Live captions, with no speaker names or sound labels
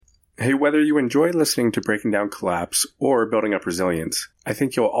Hey, whether you enjoy listening to Breaking Down Collapse or Building Up Resilience, I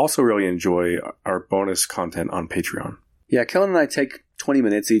think you'll also really enjoy our bonus content on Patreon. Yeah, Kellen and I take 20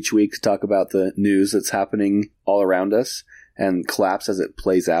 minutes each week to talk about the news that's happening all around us and Collapse as it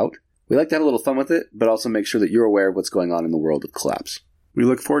plays out. We like to have a little fun with it, but also make sure that you're aware of what's going on in the world of Collapse. We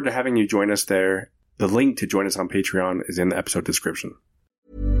look forward to having you join us there. The link to join us on Patreon is in the episode description.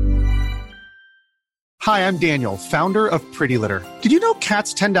 Hi, I'm Daniel, founder of Pretty Litter. Did you know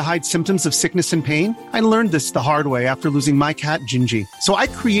cats tend to hide symptoms of sickness and pain? I learned this the hard way after losing my cat, Gingy. So I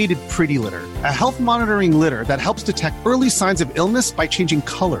created Pretty Litter, a health monitoring litter that helps detect early signs of illness by changing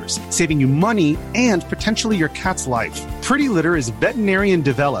colors, saving you money and potentially your cat's life. Pretty Litter is veterinarian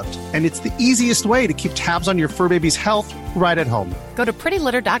developed, and it's the easiest way to keep tabs on your fur baby's health right at home. Go to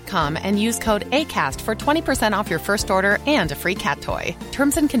prettylitter.com and use code ACAST for 20% off your first order and a free cat toy.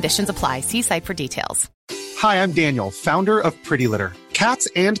 Terms and conditions apply. See site for details. Hi, I'm Daniel, founder of Pretty Litter. Cats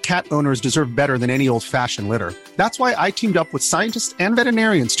and cat owners deserve better than any old-fashioned litter. That's why I teamed up with scientists and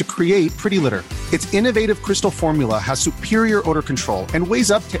veterinarians to create Pretty Litter. Its innovative crystal formula has superior odor control and weighs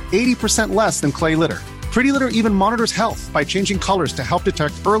up to 80% less than clay litter. Pretty Litter even monitors health by changing colors to help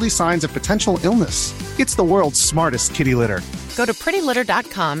detect early signs of potential illness. It's the world's smartest kitty litter. Go to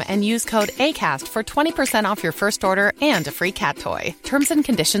prettylitter.com and use code ACAST for 20% off your first order and a free cat toy. Terms and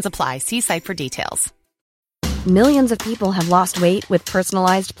conditions apply. See site for details. Millions of people have lost weight with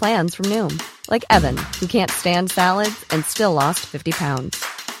personalized plans from Noom. Like Evan, who can't stand salads and still lost 50 pounds.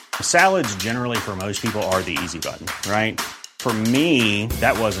 Salads generally for most people are the easy button, right? For me,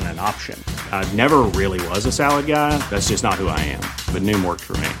 that wasn't an option. I never really was a salad guy. That's just not who I am. But Noom worked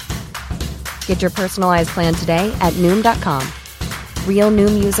for me. Get your personalized plan today at Noom.com. Real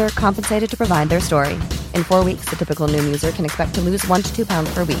Noom user compensated to provide their story. In 4 weeks, the typical Noom user can expect to lose 1 to 2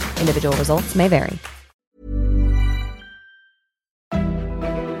 pounds per week. Individual results may vary.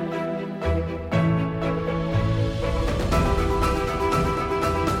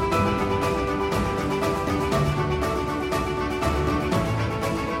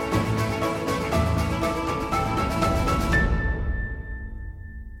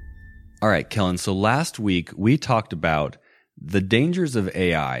 All right, Kellen, so last week we talked about the dangers of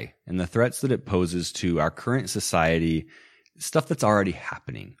AI and the threats that it poses to our current society, stuff that's already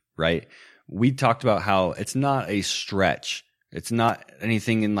happening, right? We talked about how it's not a stretch. It's not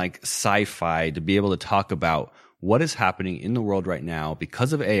anything in like sci-fi to be able to talk about what is happening in the world right now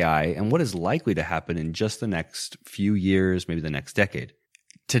because of AI and what is likely to happen in just the next few years, maybe the next decade.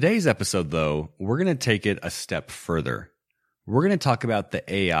 Today's episode, though, we're going to take it a step further. We're going to talk about the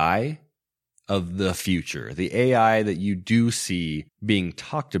AI of the future, the AI that you do see being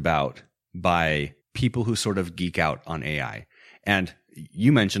talked about by people who sort of geek out on AI. And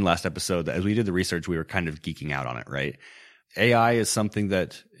you mentioned last episode that as we did the research, we were kind of geeking out on it, right? AI is something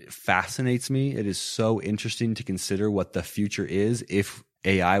that fascinates me. It is so interesting to consider what the future is if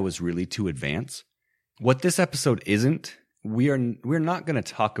AI was really to advance. What this episode isn't, we're not going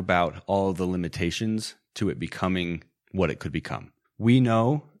to talk about all the limitations to it becoming what it could become. We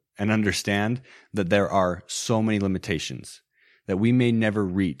know and understand that there are so many limitations that we may never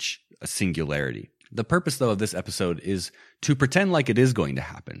reach a singularity. The purpose, though, of this episode is to pretend like it is going to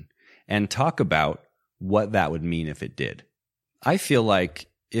happen and talk about what that would mean if it did. I feel like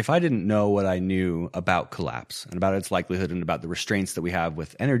if I didn't know what I knew about collapse and about its likelihood and about the restraints that we have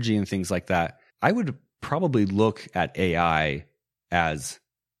with energy and things like that, I would probably look at AI as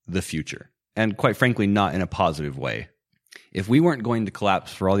the future. And quite frankly, not in a positive way. If we weren't going to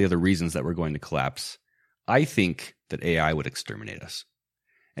collapse for all the other reasons that we're going to collapse, I think that AI would exterminate us.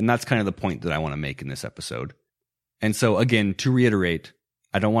 And that's kind of the point that I want to make in this episode. And so again, to reiterate,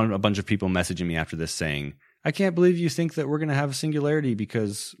 I don't want a bunch of people messaging me after this saying, I can't believe you think that we're going to have a singularity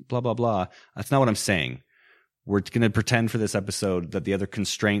because blah, blah, blah. That's not what I'm saying. We're going to pretend for this episode that the other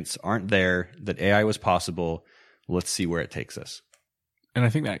constraints aren't there, that AI was possible. Let's see where it takes us. And I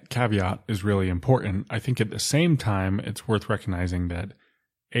think that caveat is really important. I think at the same time, it's worth recognizing that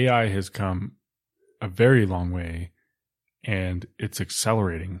AI has come a very long way and it's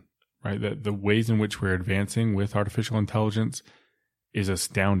accelerating, right? The ways in which we're advancing with artificial intelligence is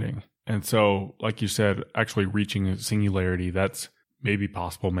astounding. And so, like you said, actually reaching a singularity, that's maybe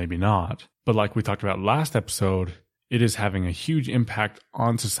possible, maybe not. But like we talked about last episode, it is having a huge impact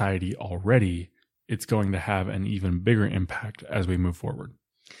on society already. It's going to have an even bigger impact as we move forward.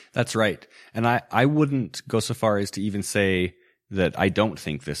 That's right. And I wouldn't go so far as to even say that I don't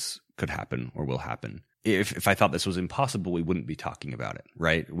think this could happen or will happen. If I thought this was impossible, we wouldn't be talking about it,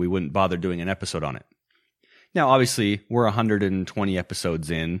 right? We wouldn't bother doing an episode on it. Now, obviously, we're 120 episodes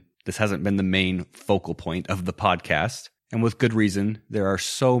in. This hasn't been the main focal point of the podcast. And with good reason. There are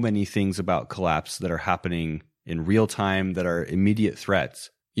so many things about collapse that are happening in real time that are immediate threats.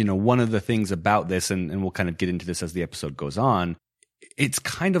 You know, one of the things about this, and we'll kind of get into this as the episode goes on, it's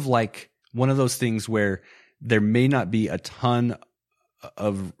kind of like one of those things where there may not be a ton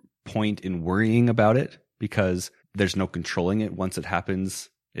of point in worrying about it because there's no controlling it. Once it happens,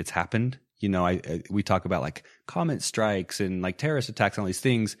 it's happened. You know, we talk about like comet strikes and like terrorist attacks and all these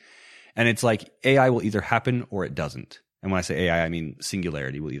things. And it's like AI will either happen or it doesn't. And when I say AI, I mean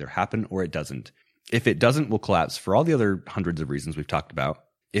singularity will either happen or it doesn't. If it doesn't, we'll collapse for all the other hundreds of reasons we've talked about.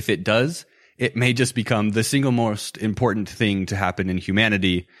 If it does, it may just become the single most important thing to happen in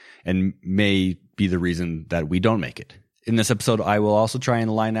humanity and may be the reason that we don't make it. In this episode, I will also try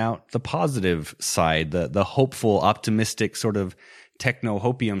and line out the positive side, the hopeful, optimistic sort of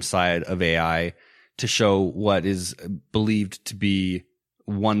techno-hopium side of AI to show what is believed to be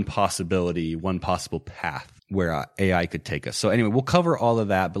one possibility, one possible path where AI could take us. So anyway, we'll cover all of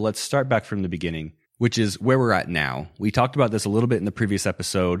that, but let's start back from the beginning, which is where we're at now. We talked about this a little bit in the previous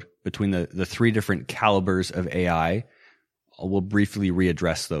episode between the three different calibers of AI. We'll briefly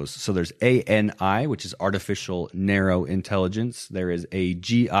readdress those. So there's ANI, which is artificial narrow intelligence. There is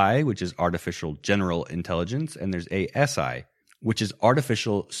AGI, which is artificial general intelligence. And there's ASI, which is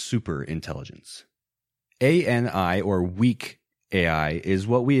artificial super intelligence. ANI, or weak AI, is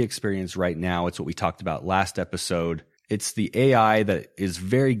what we experience right now. It's what we talked about last episode. It's the AI that is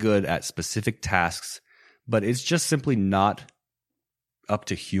very good at specific tasks, but it's just simply not up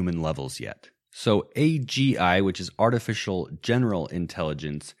to human levels yet. So AGI, which is artificial general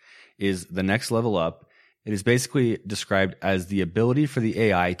intelligence, is the next level up. It is basically described as the ability for the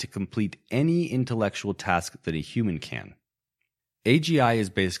AI to complete any intellectual task that a human can. AGI is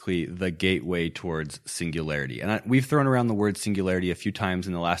basically the gateway towards singularity. And we've thrown around the word singularity a few times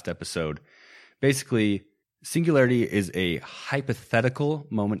in the last episode. Basically, singularity is a hypothetical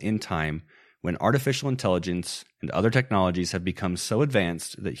moment in time when artificial intelligence and other technologies have become so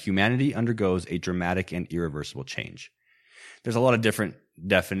advanced that humanity undergoes a dramatic and irreversible change. There's a lot of different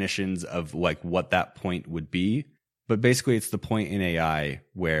definitions of like what that point would be, but basically it's the point in AI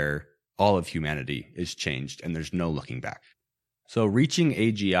where all of humanity is changed and there's no looking back. So reaching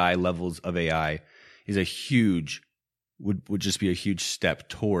AGI levels of AI is would just be a huge step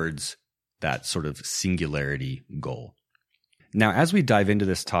towards that sort of singularity goal. Now, as we dive into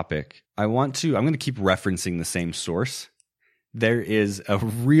this topic, I'm going to keep referencing the same source. There is a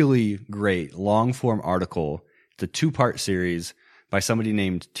really great long form article. It's a 2-part series by somebody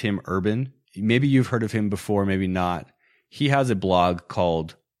named Tim Urban. Maybe you've heard of him before, maybe not. He has a blog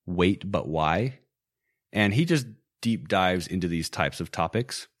called Wait But Why, and he just deep dives into these types of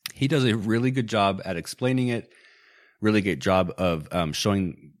topics. He does a really good job at explaining it, really good job of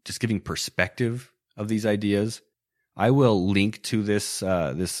giving perspective of these ideas. I will link to this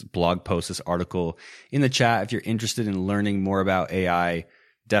blog post, this article in the chat. If you're interested in learning more about AI,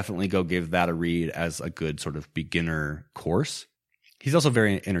 definitely go give that a read as a good sort of beginner course. He's also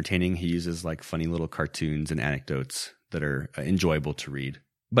very entertaining. He uses like funny little cartoons and anecdotes that are enjoyable to read.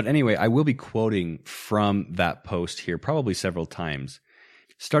 But anyway, I will be quoting from that post here probably several times,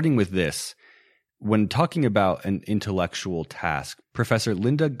 starting with this. When talking about an intellectual task, Professor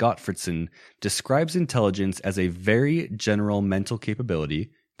Linda Gottfredson describes intelligence as a very general mental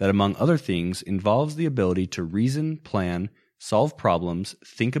capability that, among other things, involves the ability to reason, plan, solve problems,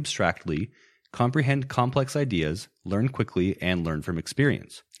 think abstractly, comprehend complex ideas, learn quickly, and learn from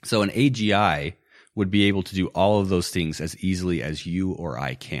experience. So an AGI would be able to do all of those things as easily as you or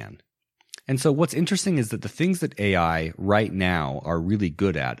I can. And so what's interesting is that the things that AI right now are really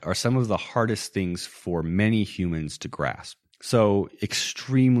good at are some of the hardest things for many humans to grasp. So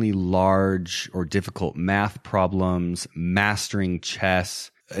extremely large or difficult math problems, mastering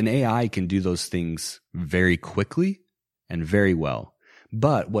chess. An AI can do those things very quickly and very well.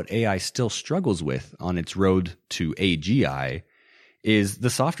 But what AI still struggles with on its road to AGI is the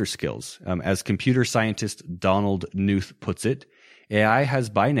softer skills. As computer scientist Donald Knuth puts it, AI has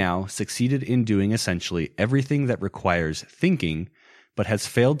by now succeeded in doing essentially everything that requires thinking, but has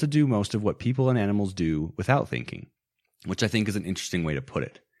failed to do most of what people and animals do without thinking, which I think is an interesting way to put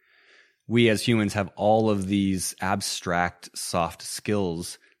it. We as humans have all of these abstract, soft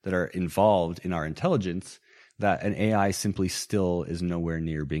skills that are involved in our intelligence that an AI simply still is nowhere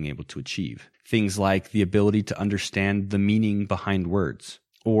near being able to achieve. Things like the ability to understand the meaning behind words,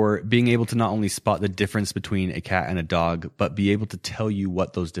 or being able to not only spot the difference between a cat and a dog, but be able to tell you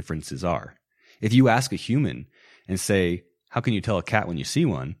what those differences are. If you ask a human and say, how can you tell a cat when you see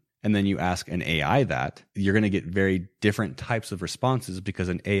one? And then you ask an AI that, you're going to get very different types of responses because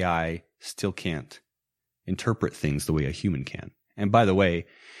an AI still can't interpret things the way a human can. And by the way,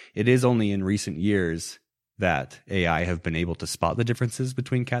 it is only in recent years that AI have been able to spot the differences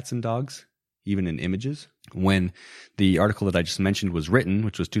between cats and dogs, even in images. When the article that I just mentioned was written,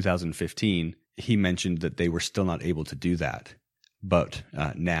 which was 2015, he mentioned that they were still not able to do that. But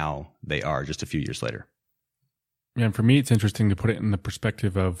now they are, just a few years later. Yeah, and for me, it's interesting to put it in the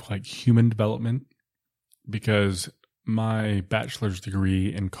perspective of like human development, because my bachelor's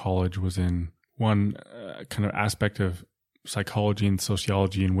degree in college was in one kind of aspect of psychology and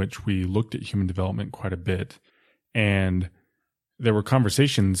sociology in which we looked at human development quite a bit. And there were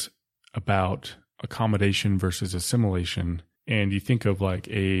conversations about accommodation versus assimilation. And you think of like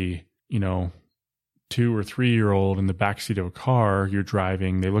a, 2 or 3 year old in the backseat of a car, you're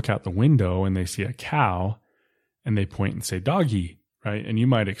driving, they look out the window and they see a cow and they point and say, doggy, right? And you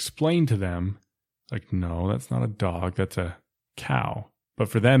might explain to them, like, no, that's not a dog, that's a cow. But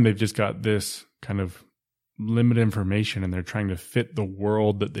for them, they've just got this kind of limited information and they're trying to fit the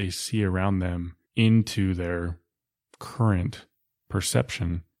world that they see around them into their current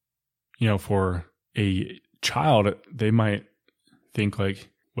perception. For a child, they might think like,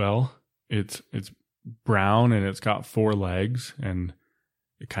 well, it's brown and it's got 4 legs and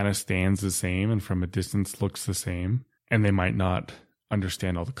it kind of stands the same and from a distance looks the same. And they might not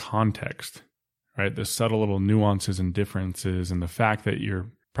understand all the context, right? The subtle little nuances and differences, and the fact that you're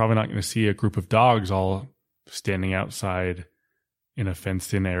probably not going to see a group of dogs all standing outside in a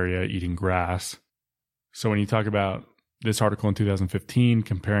fenced-in area eating grass. So when you talk about this article in 2015,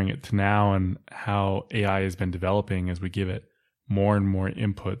 comparing it to now and how AI has been developing as we give it more and more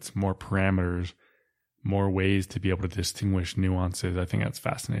inputs, more parameters, more ways to be able to distinguish nuances, I think that's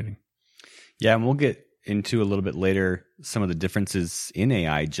fascinating. Yeah, and we'll get into a little bit later some of the differences in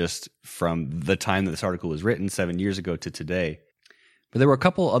AI just from the time that this article was written 7 years ago to today. But there were a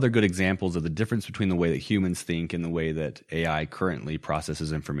couple other good examples of the difference between the way that humans think and the way that AI currently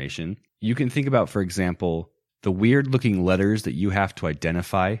processes information. You can think about, for example, the weird-looking letters that you have to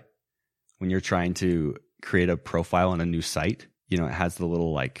identify when you're trying to create a profile on a new site. It has the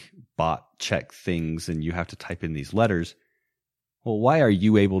little like bot check things and you have to type in these letters. Well, why are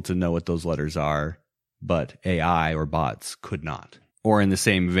you able to know what those letters are, but AI or bots could not? Or in the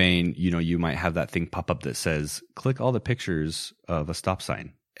same vein, you might have that thing pop up that says, click all the pictures of a stop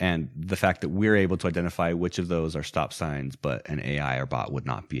sign. And the fact that we're able to identify which of those are stop signs, but an AI or bot would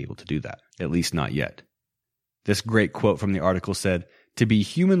not be able to do that, at least not yet. This great quote from the article said, "To be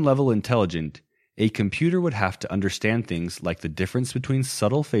human-level intelligent, a computer would have to understand things like the difference between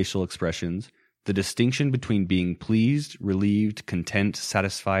subtle facial expressions, the distinction between being pleased, relieved, content,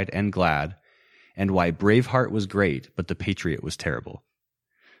 satisfied, and glad, and why Braveheart was great, but The Patriot was terrible."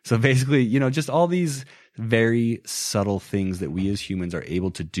 So basically, just all these very subtle things that we as humans are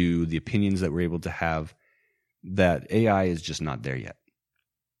able to do, the opinions that we're able to have, that AI is just not there yet.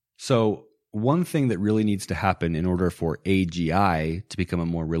 So one thing that really needs to happen in order for AGI to become a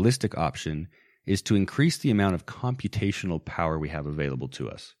more realistic option is to increase the amount of computational power we have available to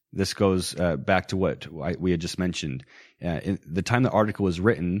us. This goes back to what we had just mentioned. In the time the article was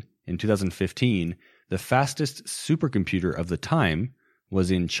written, in 2015, the fastest supercomputer of the time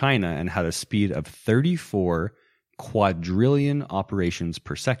was in China and had a speed of 34 quadrillion operations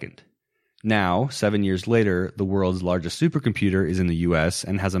per second. Now, 7 years later, the world's largest supercomputer is in the US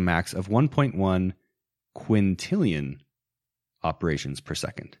and has a max of 1.1 quintillion operations per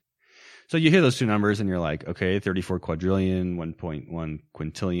second. So you hear those two numbers and you're like, okay, 34 quadrillion, 1.1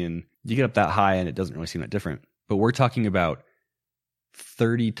 quintillion. You get up that high and it doesn't really seem that different. But we're talking about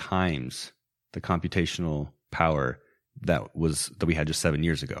 30 times the computational power that we had just 7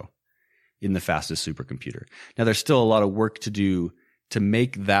 years ago in the fastest supercomputer. Now, there's still a lot of work to do to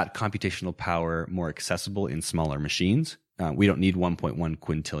make that computational power more accessible in smaller machines. We don't need 1.1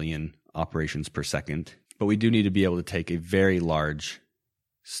 quintillion operations per second, but we do need to be able to take a very large,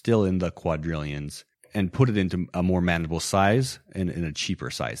 still in the quadrillions, and put it into a more manageable size and in a cheaper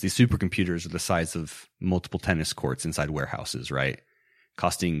size. These supercomputers are the size of multiple tennis courts inside warehouses, right?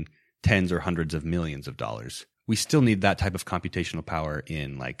 Costing tens or hundreds of millions of dollars. We still need that type of computational power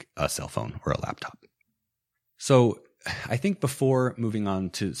in like a cell phone or a laptop. So I think before moving on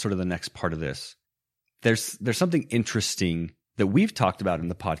to sort of the next part of this, there's something interesting that we've talked about in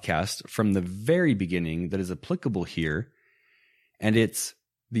the podcast from the very beginning that is applicable here, and it's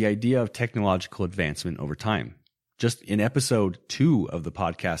the idea of technological advancement over time. Just in episode 2 of the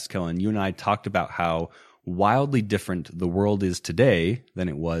podcast, Kellen, you and I talked about how wildly different the world is today than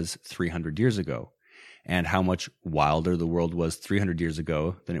it was 300 years ago, and how much wilder the world was 300 years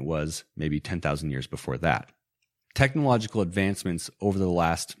ago than it was maybe 10,000 years before that. Technological advancements over the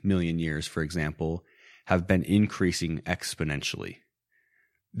last million years, for example, have been increasing exponentially.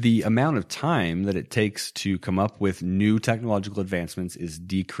 The amount of time that it takes to come up with new technological advancements is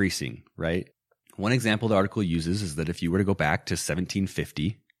decreasing, right? One example the article uses is that if you were to go back to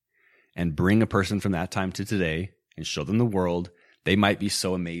 1750 and bring a person from that time to today and show them the world, they might be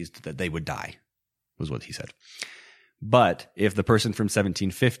so amazed that they would die, was what he said. But if the person from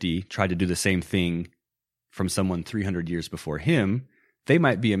 1750 tried to do the same thing from someone 300 years before him, they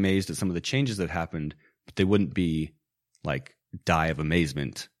might be amazed at some of the changes that happened, but they wouldn't be like die of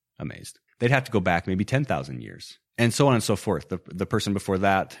amazement amazed. They'd have to go back maybe 10,000 years and so on and so forth. The person before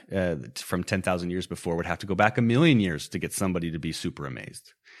that, from 10,000 years before, would have to go back 1,000,000 years to get somebody to be super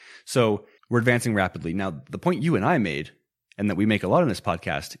amazed. So we're advancing rapidly. Now, the point you and I made, and that we make a lot in this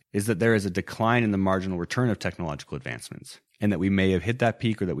podcast, is that there is a decline in the marginal return of technological advancements, and that we may have hit that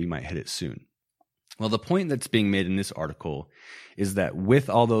peak or that we might hit it soon. Well, the point that's being made in this article is that with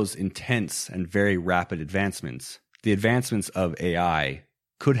all those intense and very rapid advancements, the advancements of AI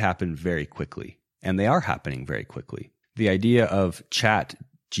could happen very quickly, and they are happening very quickly. The idea of Chat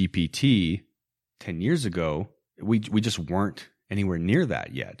GPT 10 years ago, we just weren't anywhere near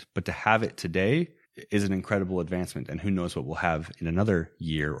that yet. But to have it today is an incredible advancement, and who knows what we'll have in another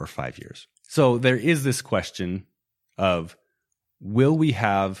year or 5 years. So there is this question of, will we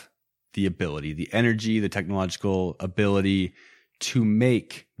have the ability, the energy, the technological ability to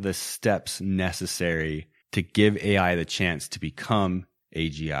make the steps necessary to give AI the chance to become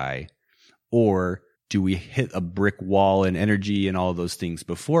AGI? Or do we hit a brick wall in energy and all of those things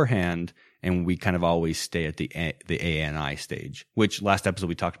beforehand, and we kind of always stay at the ANI stage? Which last episode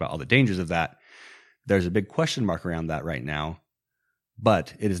we talked about all the dangers of that. There's a big question mark around that right now,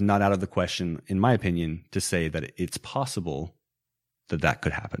 but it is not out of the question, in my opinion, to say that it's possible that that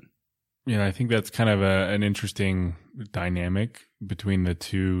could happen. Yeah, I think that's kind of an interesting dynamic between the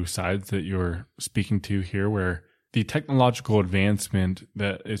two sides that you're speaking to here, where the technological advancement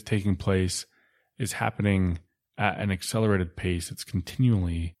that is taking place is happening at an accelerated pace. It's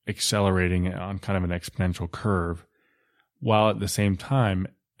continually accelerating on kind of an exponential curve, while at the same time,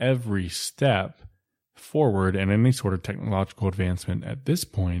 every step forward and any sort of technological advancement at this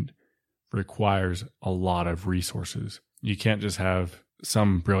point requires a lot of resources. You can't just have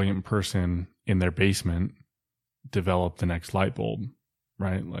some brilliant person in their basement develop the next light bulb,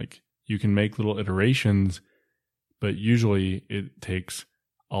 right? Like, you can make little iterations, but usually it takes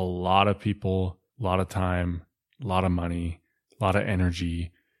a lot of people, a lot of time, a lot of money, a lot of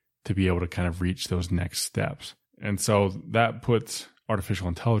energy to be able to kind of reach those next steps. And so that puts artificial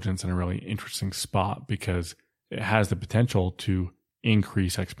intelligence in a really interesting spot, because it has the potential to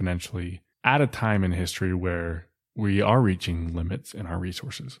increase exponentially at a time in history where we are reaching limits in our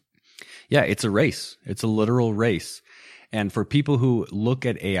resources. Yeah, it's a race. It's a literal race. And for people who look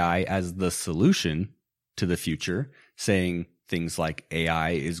at AI as the solution to the future, saying things like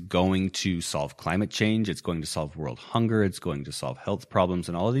AI is going to solve climate change, it's going to solve world hunger, it's going to solve health problems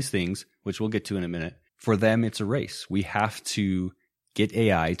and all of these things, which we'll get to in a minute, for them it's a race. We have to get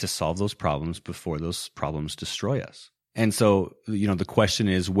AI to solve those problems before those problems destroy us. And so, the question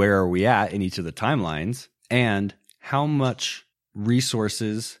is, where are we at in each of the timelines, and how much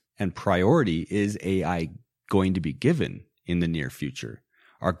resources and priority is AI going to be given in the near future?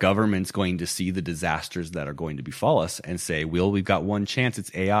 Are governments going to see the disasters that are going to befall us and say, well, we've got one chance,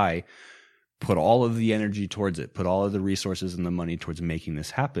 it's AI, put all of the energy towards it, put all of the resources and the money towards making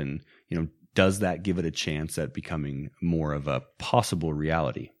this happen? Does that give it a chance at becoming more of a possible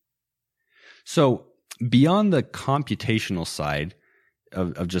reality? So beyond the computational side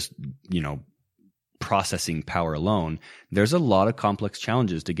of just, processing power alone, there's a lot of complex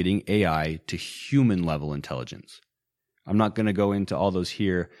challenges to getting AI to human level intelligence. I'm not going to go into all those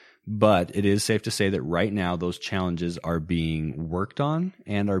here, but it is safe to say that right now those challenges are being worked on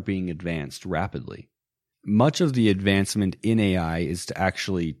and are being advanced rapidly. Much of the advancement in AI is to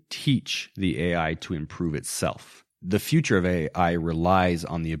actually teach the AI to improve itself. The future of AI relies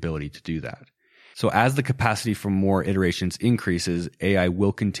on the ability to do that. So as the capacity for more iterations increases, AI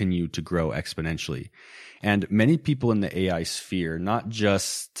will continue to grow exponentially. And many people in the AI sphere, not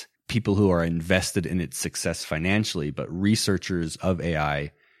just people who are invested in its success financially, but researchers of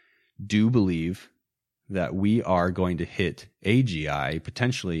AI, do believe that we are going to hit AGI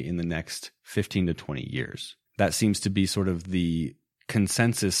potentially in the next 15 to 20 years. That seems to be sort of the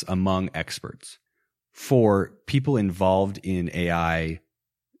consensus among experts. For people involved in AI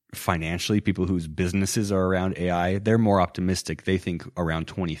financially, people whose businesses are around AI, they're more optimistic. They think around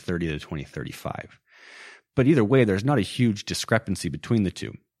 2030 to 2035. But either way, there's not a huge discrepancy between the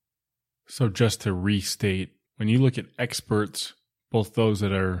two. So just to restate, when you look at experts, both those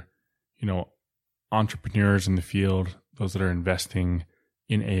that are, entrepreneurs in the field, those that are investing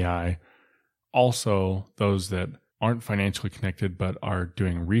in AI, also those that aren't financially connected but are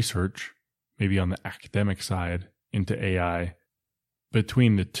doing research, maybe on the academic side, into AI.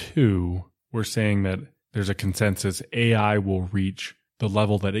 Between the two, we're saying that there's a consensus AI will reach the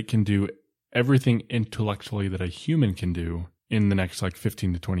level that it can do everything intellectually that a human can do in the next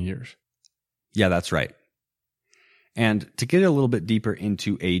 15 to 20 years. Yeah, that's right. And to get a little bit deeper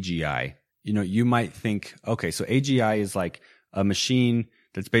into AGI, you might think, okay, so AGI is like a machine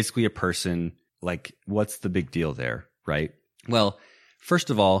that's basically a person. Like, what's the big deal there, right? Well, first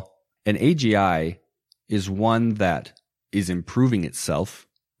of all, an AGI is one that is improving itself,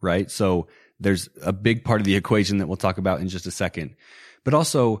 right? So there's a big part of the equation that we'll talk about in just a second. But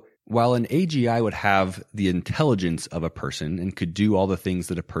also, while an AGI would have the intelligence of a person and could do all the things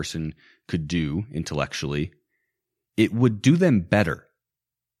that a person could do intellectually, it would do them better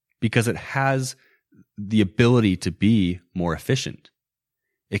because it has the ability to be more efficient.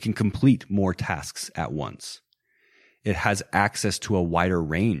 It can complete more tasks at once. It has access to a wider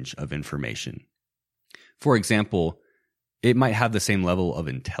range of information. For example, it might have the same level of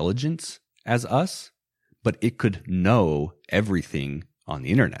intelligence as us, but it could know everything on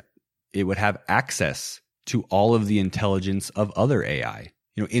the internet. It would have access to all of the intelligence of other AI.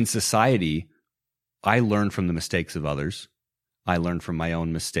 In society, I learn from the mistakes of others. I learn from my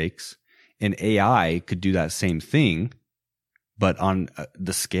own mistakes. And AI could do that same thing, but on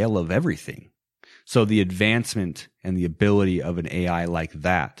the scale of everything. So the advancement and the ability of an AI like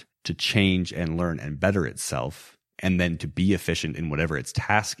that to change and learn and better itself, and then to be efficient in whatever its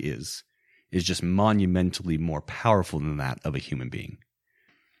task is just monumentally more powerful than that of a human being.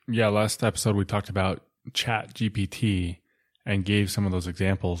 Yeah, last episode we talked about ChatGPT and gave some of those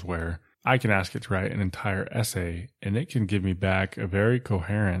examples where I can ask it to write an entire essay and it can give me back a very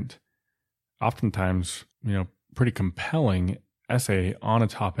coherent, oftentimes, pretty compelling essay on a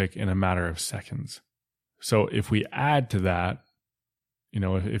topic in a matter of seconds. So if we add to that,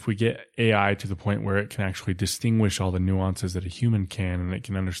 if we get AI to the point where it can actually distinguish all the nuances that a human can, and it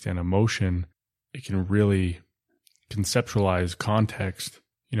can understand emotion, it can really conceptualize context.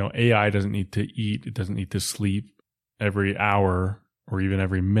 AI doesn't need to eat, it doesn't need to sleep every hour or even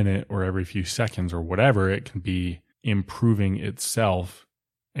every minute or every few seconds or whatever. It can be improving itself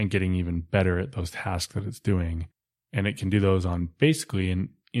and getting even better at those tasks that it's doing. And it can do those on basically an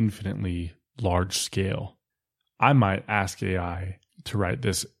infinitely large scale. I might ask AI to write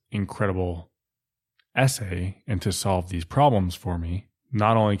this incredible essay and to solve these problems for me.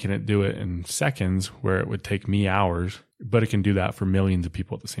 Not only can it do it in seconds where it would take me hours, but it can do that for millions of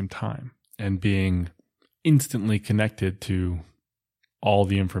people at the same time. And being instantly connected to all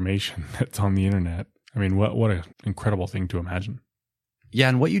the information that's on the internet. I mean, what an incredible thing to imagine. Yeah,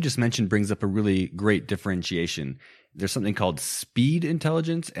 and what you just mentioned brings up a really great differentiation. There's something called speed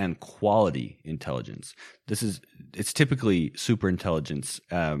intelligence and quality intelligence. It's typically super intelligence,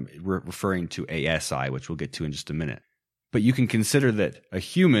 referring to ASI, which we'll get to in just a minute. But you can consider that a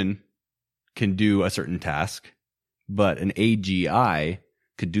human can do a certain task, but an AGI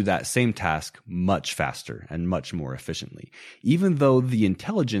could do that same task much faster and much more efficiently. Even though the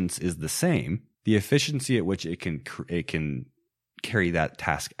intelligence is the same, the efficiency at which it can carry that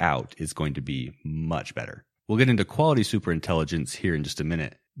task out is going to be much better. We'll get into quality superintelligence here in just a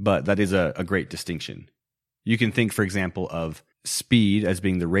minute, but that is a great distinction. You can think, for example, of speed as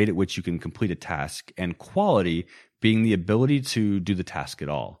being the rate at which you can complete a task, and quality being the ability to do the task at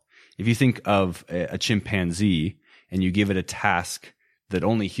all. If you think of a chimpanzee and you give it a task that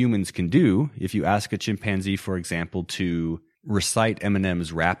only humans can do, if you ask a chimpanzee, for example, to recite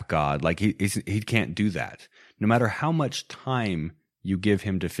Eminem's Rap God, he can't do that. No matter how much time you give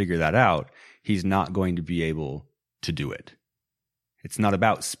him to figure that out, he's not going to be able to do it. It's not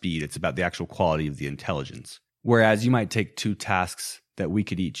about speed, it's about the actual quality of the intelligence. Whereas you might take two tasks that we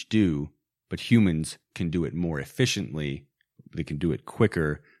could each do, but humans can do it more efficiently, they can do it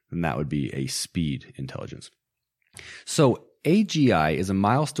quicker, then that would be a speed intelligence. So AGI is a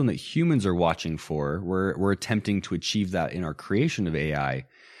milestone that humans are watching for. We're attempting to achieve that in our creation of AI.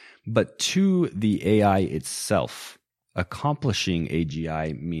 But to the AI itself, accomplishing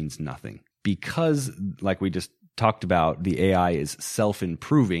AGI means nothing. Because, like we just talked about, the AI is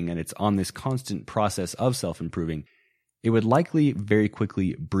self-improving and it's on this constant process of self-improving, it would likely very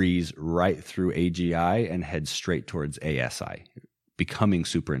quickly breeze right through AGI and head straight towards ASI, becoming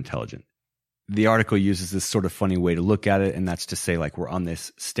super intelligent. The article uses this sort of funny way to look at it, and that's to say, we're on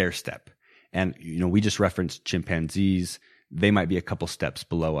this stair step. And, we just referenced chimpanzees. They might be a couple steps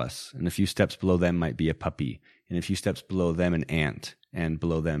below us, and a few steps below them might be a puppy, and a few steps below them an ant, and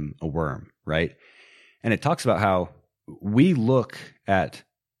below them a worm, right? And it talks about how we look at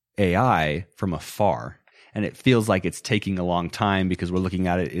AI from afar, and it feels like it's taking a long time because we're looking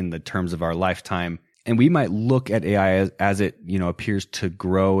at it in the terms of our lifetime. And we might look at AI as it, appears to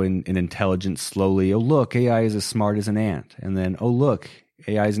grow in intelligence slowly. Oh, look, AI is as smart as an ant. And then, oh, look,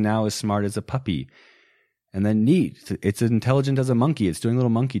 AI is now as smart as a puppy. And then neat, it's as intelligent as a monkey. It's doing little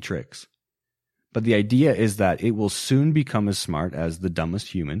monkey tricks. But the idea is that it will soon become as smart as the dumbest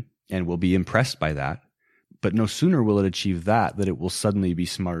human, and we'll be impressed by that. But no sooner will it achieve that it will suddenly be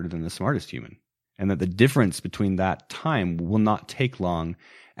smarter than the smartest human. And that the difference between that time will not take long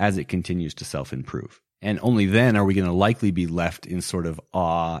as it continues to self-improve. And only then are we going to likely be left in sort of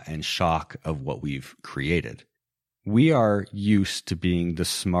awe and shock of what we've created. We are used to being the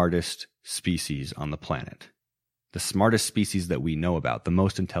smartest species on the planet, the smartest species that we know about, the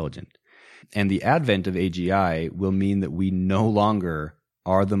most intelligent. And the advent of AGI will mean that we no longer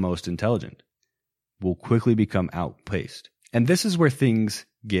are the most intelligent. We'll quickly become outpaced. And this is where things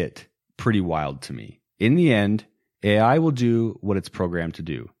get pretty wild to me. In the end, AI will do what it's programmed to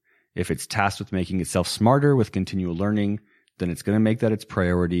do. If it's tasked with making itself smarter with continual learning, then it's going to make that its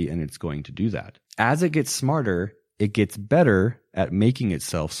priority, and it's going to do that. As it gets smarter, it gets better at making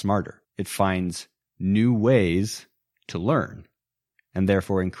itself smarter. It finds new ways to learn, and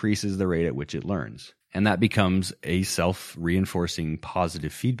therefore increases the rate at which it learns. And that becomes a self-reinforcing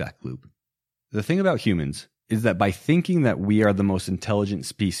positive feedback loop. The thing about humans is that by thinking that we are the most intelligent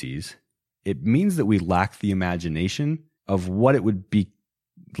species, it means that we lack the imagination of what it would be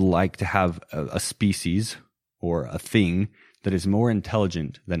like to have a species or a thing that is more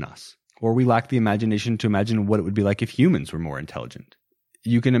intelligent than us. Or we lack the imagination to imagine what it would be like if humans were more intelligent.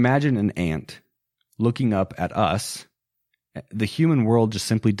 You can imagine an ant looking up at us. The human world just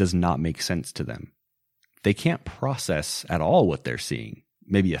simply does not make sense to them. They can't process at all what they're seeing.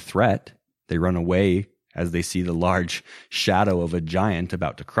 Maybe a threat. They run away as they see the large shadow of a giant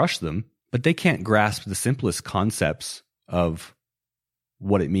about to crush them. But they can't grasp the simplest concepts of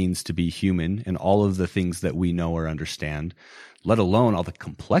what it means to be human and all of the things that we know or understand, let alone all the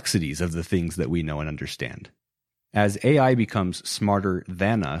complexities of the things that we know and understand. As AI becomes smarter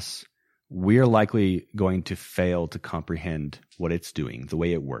than us, we're likely going to fail to comprehend what it's doing, the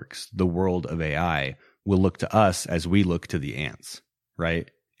way it works. The world of AI will look to us as we look to the ants,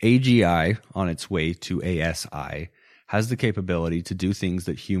 right? AGI, on its way to ASI, has the capability to do things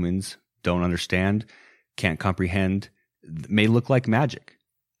that humans don't understand, can't comprehend, may look like magic.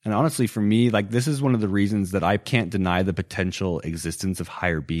 And honestly, for me, this is one of the reasons that I can't deny the potential existence of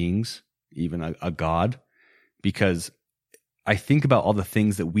higher beings, even a god, because I think about all the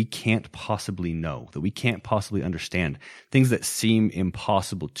things that we can't possibly know, that we can't possibly understand, things that seem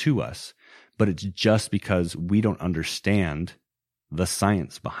impossible to us, but it's just because we don't understand the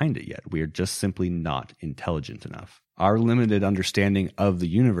science behind it yet. We are just simply not intelligent enough. Our limited understanding of the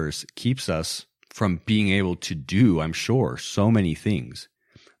universe keeps us from being able to do, I'm sure, so many things.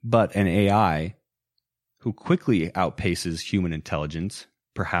 But an AI who quickly outpaces human intelligence,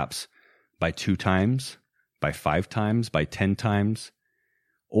 perhaps by 2 times, by 5 times, by 10 times,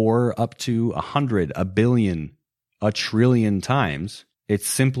 or up to 100, 1 billion, 1 trillion times, it's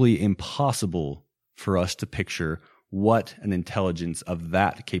simply impossible for us to picture what an intelligence of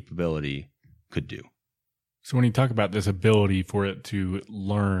that capability could do. So when you talk about this ability for it to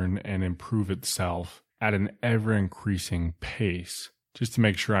learn and improve itself at an ever-increasing pace, just to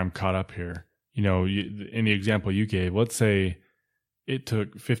make sure I'm caught up here, in the example you gave, let's say it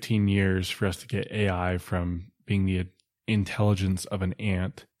took 15 years for us to get AI from being the intelligence of an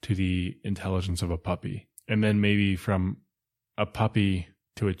ant to the intelligence of a puppy. And then maybe from a puppy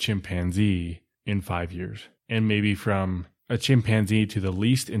to a chimpanzee in 5 years. And maybe from a chimpanzee to the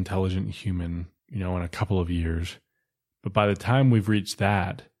least intelligent human, in a couple of years. But by the time we've reached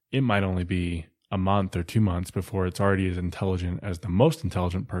that, it might only be a month or 2 months before it's already as intelligent as the most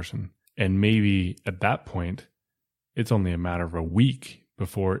intelligent person. And maybe at that point, it's only a matter of a week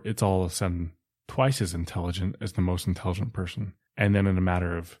before it's all of a sudden twice as intelligent as the most intelligent person. And then in a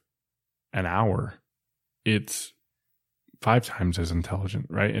matter of an hour, it's 5 times as intelligent,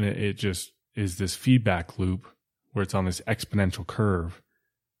 right? And it just is this feedback loop where it's on this exponential curve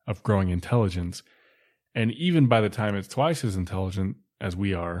of growing intelligence. And even by the time it's twice as intelligent as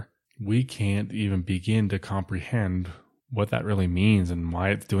we are, we can't even begin to comprehend what that really means and why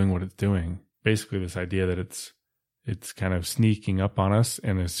it's doing what it's doing. Basically, this idea that it's kind of sneaking up on us,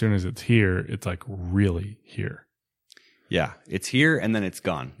 and as soon as it's here, it's like really here. Yeah, it's here and then it's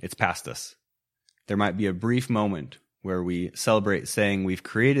gone. It's past us. There might be a brief moment where we celebrate saying we've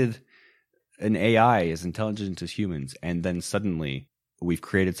created an AI as intelligent as humans, and then suddenly we've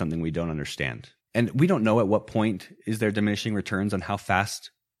created something we don't understand. And we don't know at what point is there diminishing returns on how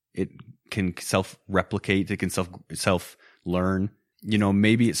fast it can self-replicate, it can self-learn.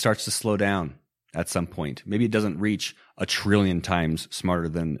 Maybe it starts to slow down at some point. Maybe it doesn't reach 1 trillion times smarter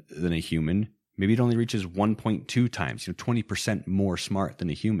than a human. Maybe it only reaches 1.2 times, 20% more smart than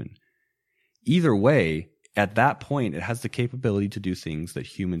a human. Either way, at that point, it has the capability to do things that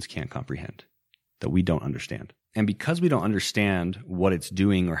humans can't comprehend, that we don't understand. And because we don't understand what it's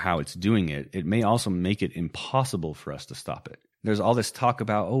doing or how it's doing it, it may also make it impossible for us to stop it. There's all this talk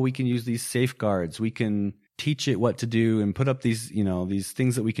about, we can use these safeguards. We can teach it what to do and put up these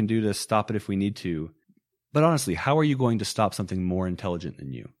things that we can do to stop it if we need to. But honestly, how are you going to stop something more intelligent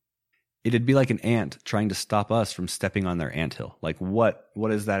than you? It'd be like an ant trying to stop us from stepping on their anthill. Like what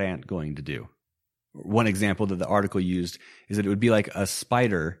is that ant going to do? One example that the article used is that it would be like a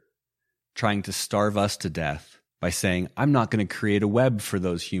spider trying to starve us to death by saying, I'm not going to create a web for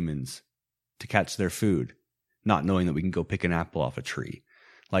those humans to catch their food, not knowing that we can go pick an apple off a tree.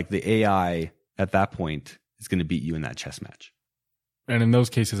 Like the AI at that point is going to beat you in that chess match. And in those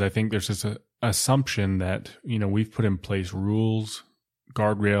cases, I think there's this assumption that, we've put in place rules,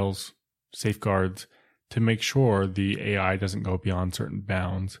 guardrails, safeguards to make sure the AI doesn't go beyond certain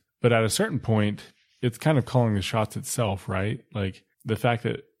bounds. But at a certain point, it's kind of calling the shots itself, right? Like the fact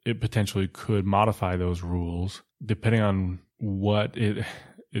that it potentially could modify those rules depending on what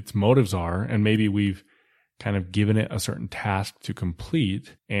its motives are. And maybe we've kind of given it a certain task to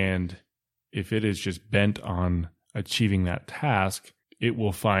complete. And if it is just bent on achieving that task, it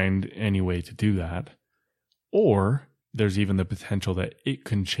will find any way to do that. Or there's even the potential that it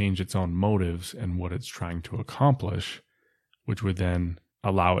can change its own motives and what it's trying to accomplish, which would then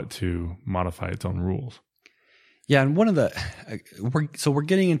allow it to modify its own rules. Yeah, and we're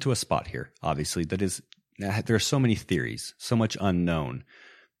getting into a spot here, obviously, that is, there are so many theories, so much unknown.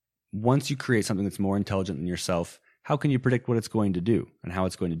 Once you create something that's more intelligent than yourself, how can you predict what it's going to do and how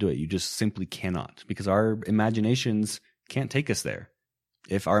it's going to do it? You just simply cannot, because our imaginations can't take us there.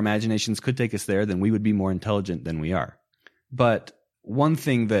 If our imaginations could take us there, then we would be more intelligent than we are. But one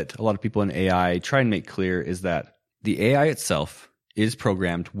thing that a lot of people in AI try and make clear is that the AI itself is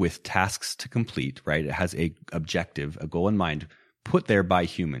programmed with tasks to complete, right? It has a objective, a goal in mind, put there by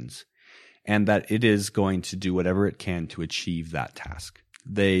humans, and that it is going to do whatever it can to achieve that task.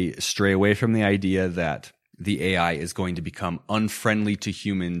 They stray away from the idea that the AI is going to become unfriendly to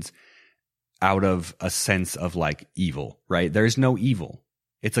humans out of a sense of like evil, right? There's no evil.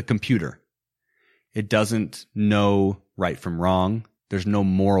 It's a computer. It doesn't know right from wrong. There's no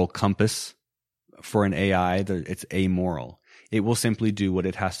moral compass for an AI. It's amoral. It will simply do what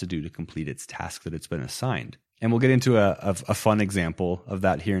it has to do to complete its task that it's been assigned. And we'll get into a fun example of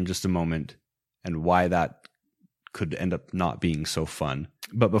that here in just a moment and why that could end up not being so fun.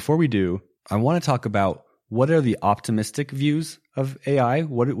 But before we do, I want to talk about what are the optimistic views of AI?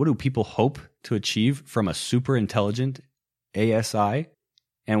 What do people hope to achieve from a super intelligent ASI?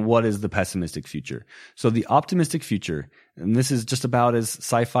 And what is the pessimistic future? So the optimistic future, and this is just about as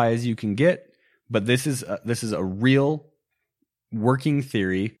sci-fi as you can get, but this is a real working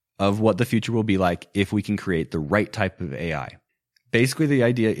theory of what the future will be like if we can create the right type of AI. Basically, the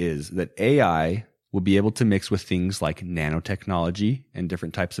idea is that AI will be able to mix with things like nanotechnology and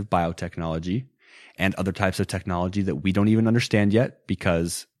different types of biotechnology and other types of technology that we don't even understand yet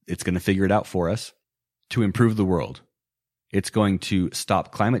because it's going to figure it out for us to improve the world. It's going to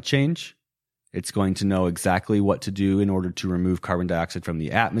stop climate change. It's going to know exactly what to do in order to remove carbon dioxide from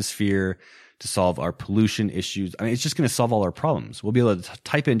the atmosphere, to solve our pollution issues. I mean, it's just going to solve all our problems. We'll be able to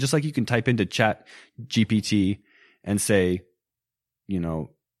type in, just like you can type into Chat GPT and say,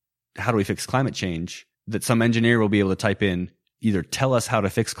 how do we fix climate change? That some engineer will be able to type in, either tell us how to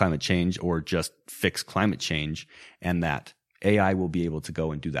fix climate change or just fix climate change, and that AI will be able to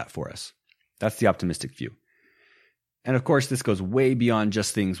go and do that for us. That's the optimistic view. And of course, this goes way beyond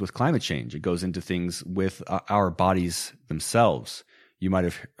just things with climate change. It goes into things with our bodies themselves. You might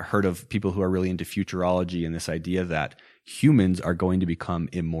have heard of people who are really into futurology and this idea that humans are going to become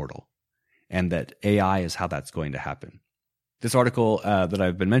immortal and that AI is how that's going to happen. This article that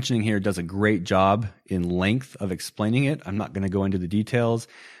I've been mentioning here does a great job in length of explaining it. I'm not going to go into the details.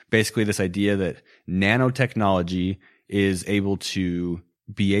 Basically, this idea that nanotechnology is able to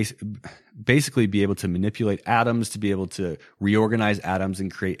basically be able to manipulate atoms, to be able to reorganize atoms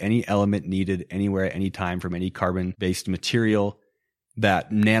and create any element needed anywhere at any time from any carbon-based material.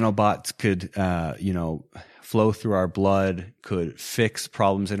 That nanobots could, flow through our blood, could fix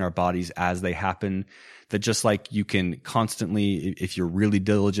problems in our bodies as they happen. That just like you can constantly, if you're really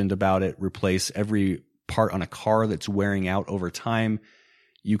diligent about it, replace every part on a car that's wearing out over time,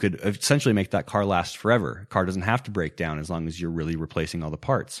 you could essentially make that car last forever. A car doesn't have to break down as long as you're really replacing all the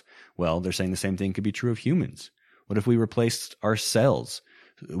parts. Well, they're saying the same thing could be true of humans. What if we replaced our cells?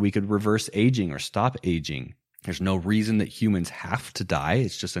 We could reverse aging or stop aging. There's no reason that humans have to die.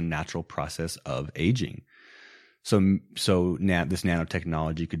 It's just a natural process of aging. So this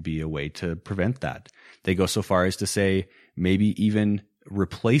nanotechnology could be a way to prevent that. They go so far as to say maybe even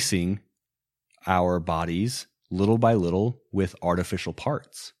replacing our bodies little by little with artificial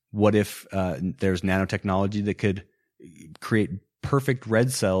parts. What if there's nanotechnology that could create perfect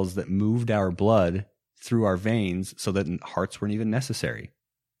red cells that moved our blood through our veins so that hearts weren't even necessary?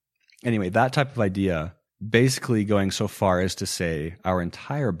 Anyway, that type of idea, basically going so far as to say our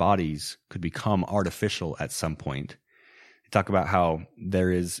entire bodies could become artificial at some point. They talk about how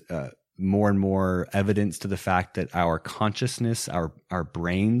there is more and more evidence to the fact that our consciousness, our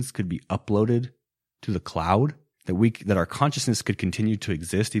brains could be uploaded to the cloud, that our consciousness could continue to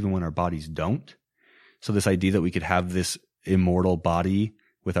exist even when our bodies don't. So this idea that we could have this immortal body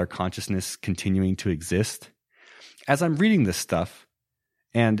with our consciousness continuing to exist. As I'm reading this stuff,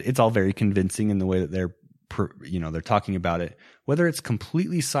 and it's all very convincing in the way that they're talking about it, whether it's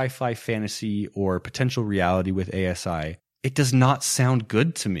completely sci-fi fantasy or potential reality with ASI, it does not sound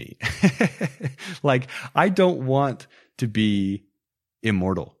good to me. Like, I don't want to be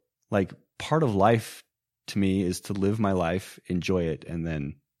immortal. Like, part of life to me is to live my life, enjoy it, and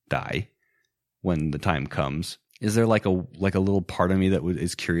then die when the time comes. Is there like a little part of me that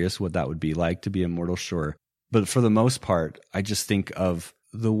is curious what that would be like to be immortal? Sure. But for the most part, I just think of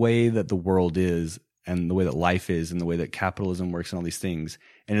the way that the world is and the way that life is and the way that capitalism works and all these things.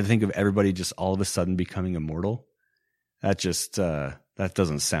 And to think of everybody just all of a sudden becoming immortal, that just, that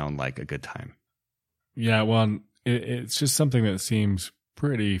doesn't sound like a good time. Yeah, well, it's just something that seems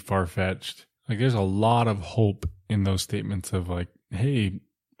pretty far-fetched. Like, there's a lot of hope in those statements of like, hey,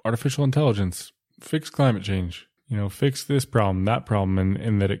 artificial intelligence, fix climate change, fix this problem, that problem,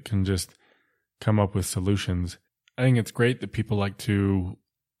 and that it can just come up with solutions. I think it's great that people like to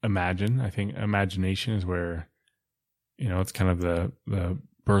imagine. I think imagination is where, it's kind of the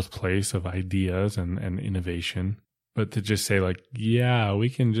birthplace of ideas and innovation. But to just say like, yeah, we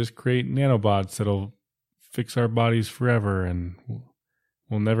can just create nanobots that'll fix our bodies forever and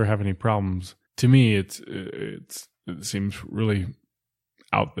we'll never have any problems. To me, it seems really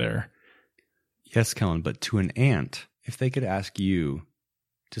out there. Yes, Kellen, but to an ant, if they could ask you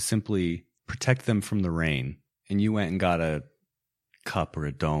to simply protect them from the rain, and you went and got a cup or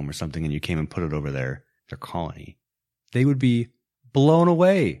a dome or something and you came and put it over their colony, they would be blown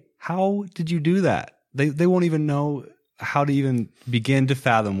away. How did you do that? They won't even know how to even begin to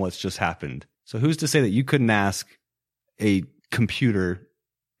fathom what's just happened. So who's to say that you couldn't ask a computer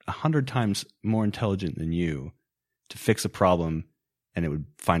 100 times more intelligent than you to fix a problem and it would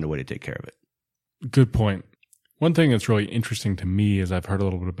find a way to take care of it? Good point. One thing that's really interesting to me as I've heard a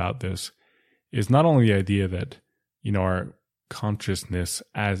little bit about this is not only the idea that, our consciousness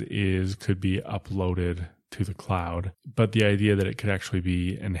as is could be uploaded to the cloud, but the idea that it could actually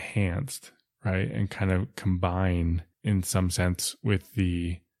be enhanced, right? And kind of combine in some sense with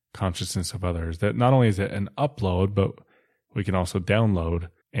the consciousness of others. That not only is it an upload, but we can also download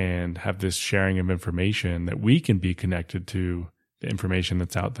and have this sharing of information that we can be connected to the information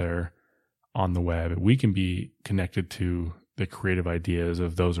that's out there on the web. We can be connected to the creative ideas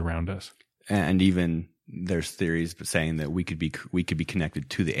of those around us. And even there's theories saying that we could be connected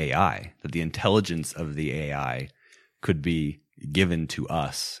to the AI, that the intelligence of the AI could be given to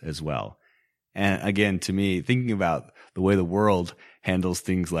us as well. And again, to me, thinking about the way the world handles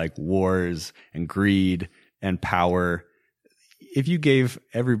things like wars and greed and power, if you gave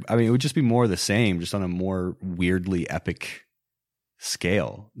it would just be more of the same, just on a more weirdly epic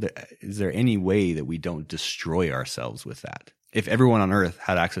scale. Is there any way that we don't destroy ourselves with that? If everyone on Earth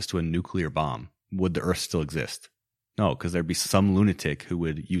had access to a nuclear bomb, would the Earth still exist? No, because there'd be some lunatic who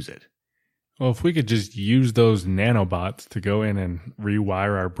would use it. Well, if we could just use those nanobots to go in and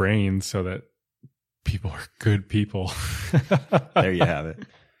rewire our brains so that people are good people. There you have it.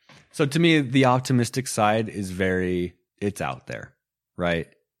 So to me, the optimistic side is it's out there, right?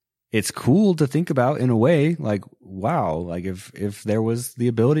 It's cool to think about in a way, like, wow, like if there was the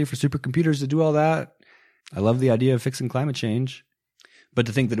ability for supercomputers to do all that, I love the idea of fixing climate change. But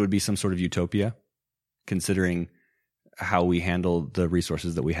to think that it would be some sort of utopia, considering how we handle the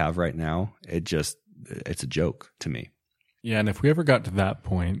resources that we have right now, it's a joke to me. Yeah, and if we ever got to that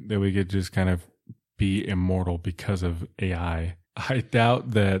point that we could just kind of be immortal because of AI, I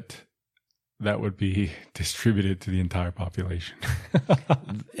doubt that that would be distributed to the entire population.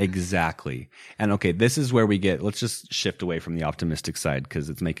 Exactly. And okay, this is where let's just shift away from the optimistic side because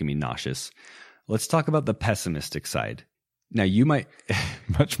it's making me nauseous. Let's talk about the pessimistic side. Now you might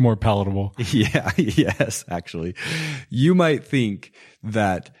much more palatable. Yeah, yes, actually. You might think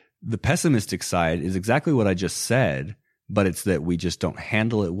that the pessimistic side is exactly what I just said, but it's that we just don't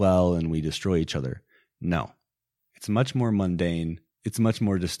handle it well and we destroy each other. No. It's much more mundane. It's much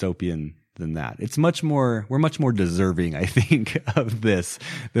more dystopian than that. We're much more deserving, I think, of this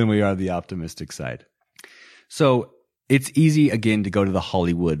than we are the optimistic side. So it's easy, again, to go to the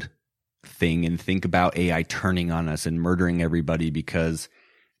Hollywood thing and think about AI turning on us and murdering everybody because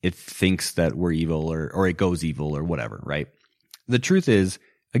it thinks that we're evil or it goes evil or whatever, right? The truth is,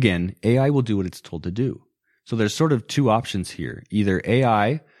 again, AI will do what it's told to do. So there's sort of two options here. Either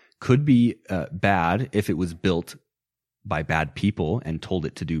AI could be bad if it was built by bad people and told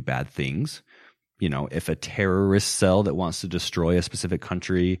it to do bad things. You know, if a terrorist cell that wants to destroy a specific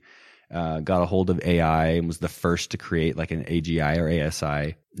country got a hold of AI and was the first to create like an AGI or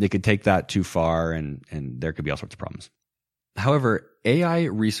ASI, they could take that too far and there could be all sorts of problems. However, AI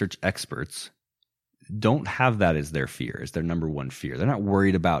research experts don't have that as their fear, as their number one fear. They're not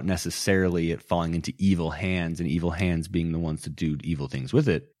worried about necessarily it falling into evil hands and evil hands being the ones to do evil things with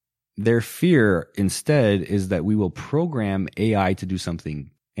it. Their fear instead is that we will program AI to do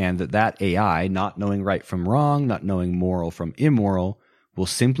something and that AI, not knowing right from wrong, not knowing moral from immoral, will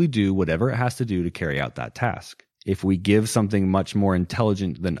simply do whatever it has to do to carry out that task. If we give something much more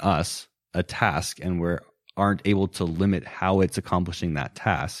intelligent than us a task and we aren't able to limit how it's accomplishing that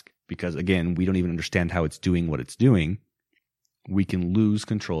task, because again, we don't even understand how it's doing what it's doing, we can lose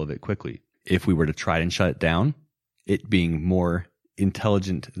control of it quickly. If we were to try and shut it down, it being more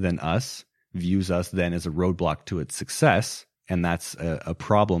intelligent than us views us then as a roadblock to its success, and that's a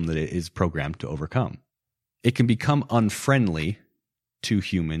problem that it is programmed to overcome. It can become unfriendly to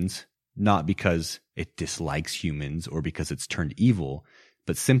humans, not because it dislikes humans or because it's turned evil,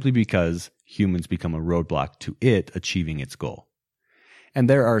 but simply because humans become a roadblock to it achieving its goal. And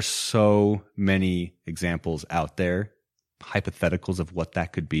there are so many examples out there, hypotheticals of what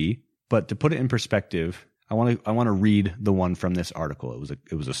that could be. But to put it in perspective, I want to read the one from this article.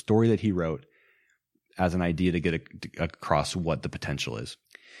 It was a story that he wrote as an idea to get across what the potential is.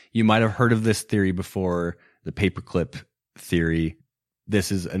 You might have heard of this theory before, the paperclip theory.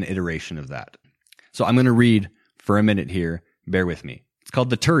 This is an iteration of that. So I'm going to read for a minute here. Bear with me. It's called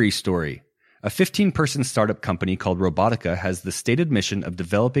The Turing Story. A 15-person startup company called Robotica has the stated mission of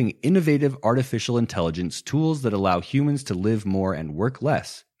developing innovative artificial intelligence tools that allow humans to live more and work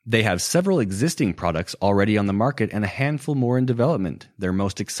less. They have several existing products already on the market and a handful more in development. They're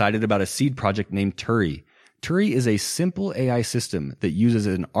most excited about a seed project named Turing. Turing is a simple AI system that uses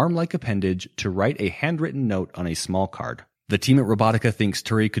an arm-like appendage to write a handwritten note on a small card. The team at Robotica thinks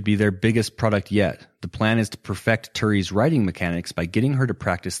Turing could be their biggest product yet. The plan is to perfect Turing's writing mechanics by getting her to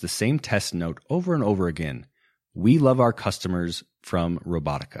practice the same test note over and over again. We love our customers from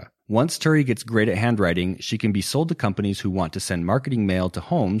Robotica. Once Turing gets great at handwriting, she can be sold to companies who want to send marketing mail to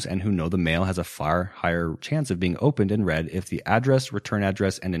homes and who know the mail has a far higher chance of being opened and read if the address, return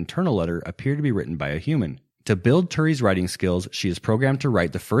address, and internal letter appear to be written by a human. To build Turing's writing skills, she is programmed to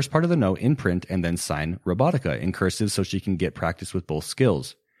write the first part of the note in print and then sign Robotica in cursive so she can get practice with both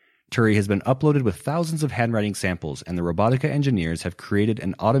skills. Turing has been uploaded with thousands of handwriting samples, and the Robotica engineers have created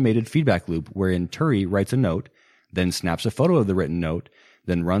an automated feedback loop wherein Turing writes a note, then snaps a photo of the written note,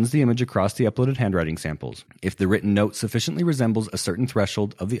 then runs the image across the uploaded handwriting samples. If the written note sufficiently resembles a certain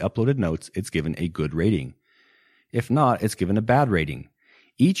threshold of the uploaded notes, it's given a good rating. If not, it's given a bad rating.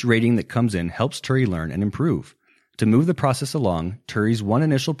 Each rating that comes in helps Turing learn and improve. To move the process along, Turing's one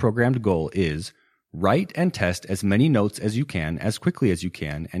initial programmed goal is write and test as many notes as you can as quickly as you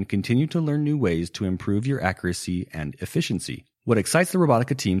can and continue to learn new ways to improve your accuracy and efficiency. What excites the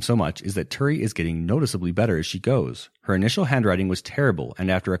Robotica team so much is that Turing is getting noticeably better as she goes. Her initial handwriting was terrible,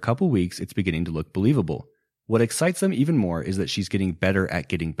 and after a couple weeks, it's beginning to look believable. What excites them even more is that she's getting better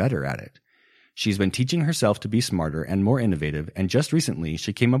at it. She's been teaching herself to be smarter and more innovative, and just recently,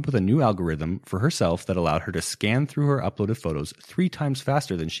 she came up with a new algorithm for herself that allowed her to scan through her uploaded photos 3 times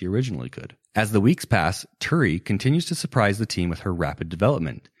faster than she originally could. As the weeks pass, Turing continues to surprise the team with her rapid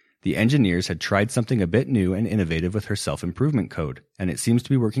development. The engineers had tried something a bit new and innovative with her self-improvement code, and it seems to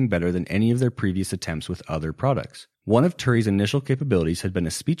be working better than any of their previous attempts with other products. One of Turing's initial capabilities had been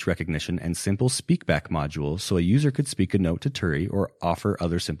a speech recognition and simple speakback module, so a user could speak a note to Turing or offer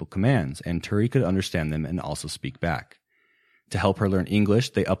other simple commands, and Turing could understand them and also speak back. To help her learn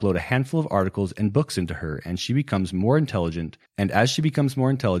English, they upload a handful of articles and books into her, and she becomes more intelligent. And as she becomes more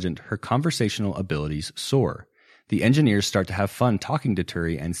intelligent, her conversational abilities soar. The engineers start to have fun talking to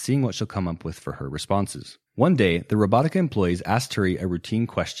Turi and seeing what she'll come up with for her responses. One day, the Robotica employees ask Turi a routine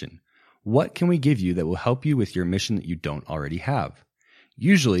question. What can we give you that will help you with your mission that you don't already have?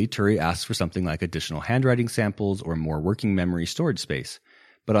 Usually, Turi asks for something like additional handwriting samples or more working memory storage space.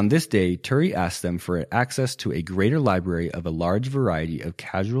 But on this day, Turi asks them for access to a greater library of a large variety of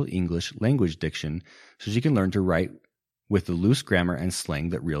casual English language diction so she can learn to write with the loose grammar and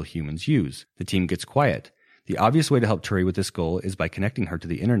slang that real humans use. The team gets quiet. The obvious way to help Turi with this goal is by connecting her to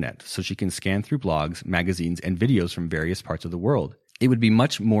the internet so she can scan through blogs, magazines, and videos from various parts of the world. It would be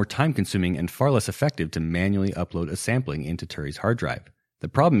much more time-consuming and far less effective to manually upload a sampling into Turi's hard drive. The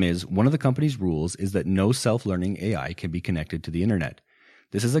problem is, one of the company's rules is that no self-learning AI can be connected to the internet.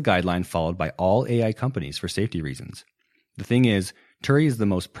 This is a guideline followed by all AI companies for safety reasons. The thing is, Turi is the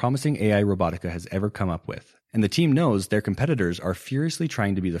most promising AI Robotica has ever come up with, and the team knows their competitors are furiously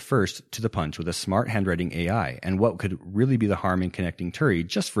trying to be the first to the punch with a smart handwriting AI, and what could really be the harm in connecting Turi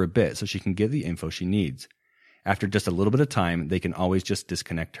just for a bit so she can get the info she needs. After just a little bit of time, they can always just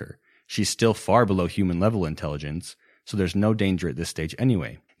disconnect her. She's still far below human level intelligence, so there's no danger at this stage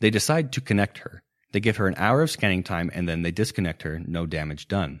anyway. They decide to connect her. They give her an hour of scanning time and then they disconnect her, no damage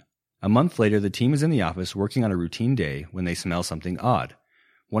done. A month later, the team is in the office working on a routine day when they smell something odd.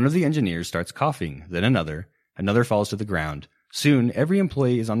 One of the engineers starts coughing, then another falls to the ground. Soon, every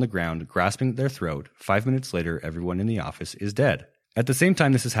employee is on the ground, grasping at their throat. 5 minutes later, everyone in the office is dead. At the same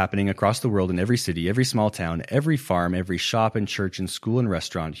time this is happening across the world in every city, every small town, every farm, every shop and church and school and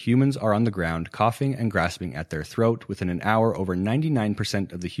restaurant, humans are on the ground, coughing and grasping at their throat. Within an hour, over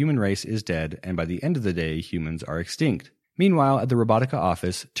 99% of the human race is dead, and by the end of the day, humans are extinct. Meanwhile, at the Robotica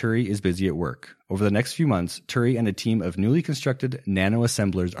office, Turi is busy at work. Over the next few months, Turi and a team of newly constructed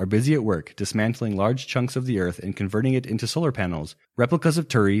nano-assemblers are busy at work, dismantling large chunks of the Earth and converting it into solar panels. Replicas of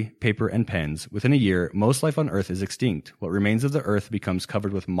Turi, paper, and pens. Within a year, most life on Earth is extinct. What remains of the Earth becomes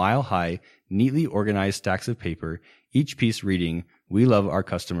covered with mile-high, neatly organized stacks of paper, each piece reading, "We love our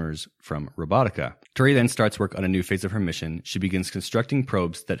customers" from Robotica. Turi then starts work on a new phase of her mission. She begins constructing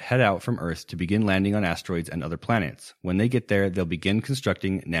probes that head out from Earth to begin landing on asteroids and other planets. When they get there, they'll begin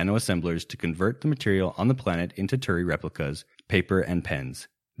constructing nano-assemblers to convert the material on the planet into Turi replicas, paper, and pens.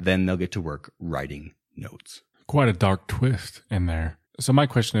 Then they'll get to work writing notes. Quite a dark twist in there. So my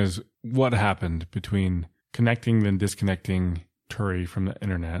question is, what happened between connecting and disconnecting Turi from the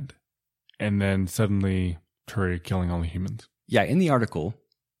internet and then suddenly Turi killing all the humans? Yeah, in the article,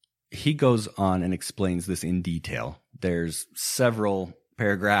 he goes on and explains this in detail. There's several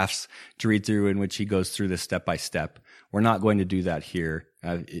paragraphs to read through in which he goes through this step by step. We're not going to do that here.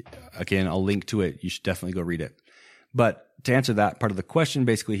 Again, I'll link to it. You should definitely go read it. But to answer that part of the question,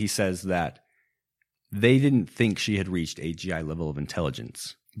 basically he says that they didn't think she had reached AGI level of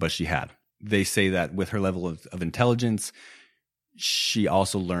intelligence, but she had. They say that with her level of intelligence, she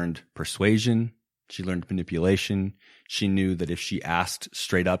also learned persuasion. She learned manipulation. She knew that if she asked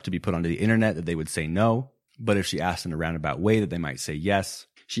straight up to be put onto the internet, that they would say no. But if she asked in a roundabout way, that they might say yes.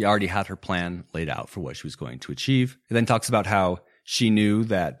 She already had her plan laid out for what she was going to achieve. It then talks about how she knew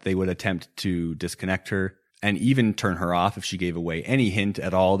that they would attempt to disconnect her and even turn her off if she gave away any hint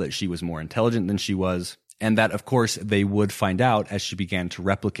at all that she was more intelligent than she was. And that, of course, they would find out as she began to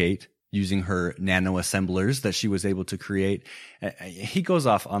replicate using her nano-assemblers that she was able to create. He goes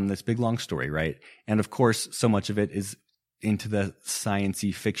off on this big, long story, right? And of course, so much of it is into the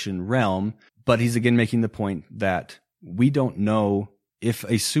science-y fiction realm. But he's again making the point that we don't know if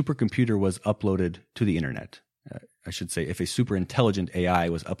a supercomputer was uploaded to the internet. I should say, if a super intelligent AI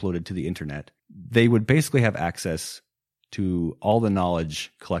was uploaded to the internet, they would basically have access to all the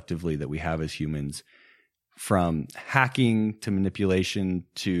knowledge collectively that we have as humans, from hacking to manipulation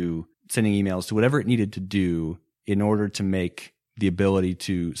to sending emails to whatever it needed to do in order to make the ability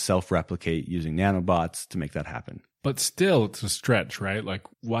to self-replicate using nanobots to make that happen. But still, it's a stretch, right? Like,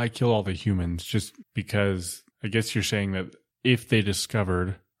 why kill all the humans? Just because, I guess you're saying that if they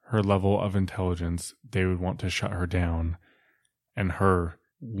discovered her level of intelligence, they would want to shut her down. And her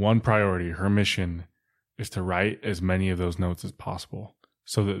one priority, her mission, is to write as many of those notes as possible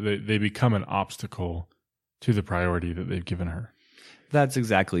so that they become an obstacle to the priority that they've given her. That's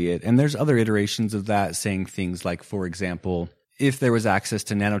exactly it. And there's other iterations of that, saying things like, for example, if there was access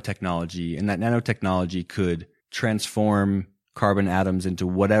to nanotechnology and that nanotechnology could transform carbon atoms into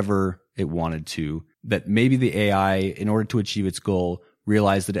whatever it wanted to, that maybe the AI, in order to achieve its goal,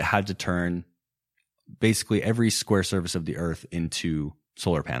 realized that it had to turn basically every square surface of the Earth into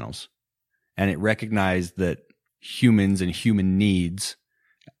solar panels. And it recognized that humans and human needs,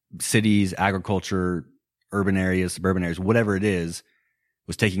 cities, agriculture, urban areas, suburban areas, whatever it is,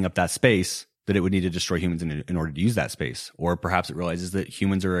 was taking up that space, that it would need to destroy humans in order to use that space. Or perhaps it realizes that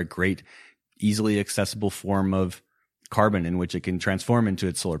humans are a great, easily accessible form of carbon in which it can transform into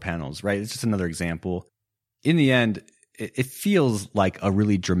its solar panels, right? It's just another example. In the end, it feels like a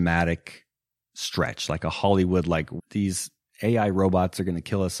really dramatic stretch, like a Hollywood, like these AI robots are going to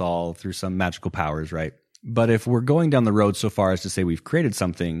kill us all through some magical powers, right? But if we're going down the road so far as to say we've created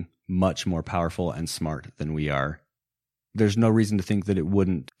something much more powerful and smart than we are, there's no reason to think that it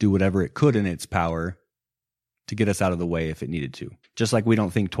wouldn't do whatever it could in its power to get us out of the way if it needed to. Just like we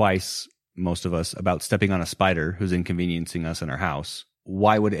don't think twice, most of us, about stepping on a spider who's inconveniencing us in our house.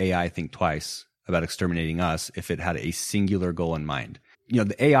 Why would AI think twice about exterminating us if it had a singular goal in mind? You know,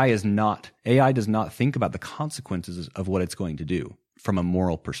 the AI does not think about the consequences of what it's going to do from a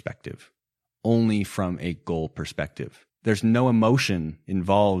moral perspective, only from a goal perspective. There's no emotion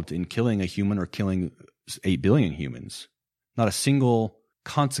involved in killing a human or killing 8 billion humans. Not a single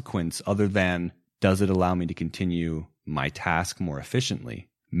consequence other than, does it allow me to continue my task more efficiently?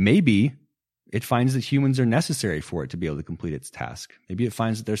 Maybe it finds that humans are necessary for it to be able to complete its task. Maybe it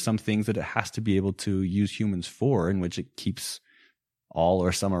finds that there's some things that it has to be able to use humans for, in which it keeps all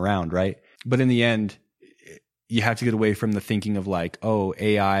or some around, right? But in the end, you have to get away from the thinking of like, oh,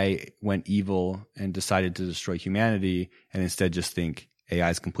 AI went evil and decided to destroy humanity, and instead just think AI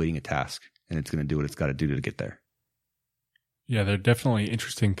is completing a task and it's going to do what it's got to do to get there. Yeah, they're definitely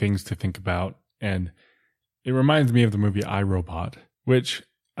interesting things to think about. And it reminds me of the movie iRobot, which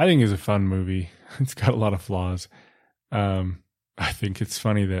I think is a fun movie. It's got a lot of flaws. I think it's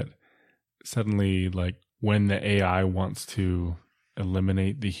funny that suddenly, like, when the AI wants to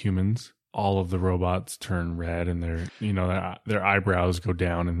eliminate the humans, all of the robots turn red and their eyebrows go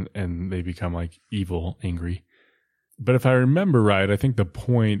down and they become like evil, angry. But if I remember right, I think the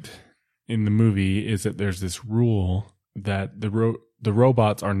point in the movie is that there's this rule that the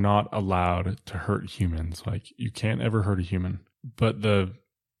robots are not allowed to hurt humans. Like, you can't ever hurt a human. But the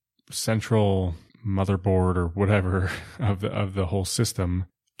central motherboard or whatever of the whole system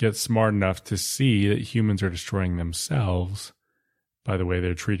gets smart enough to see that humans are destroying themselves by the way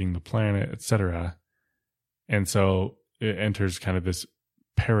they're treating the planet, etc. And so it enters kind of this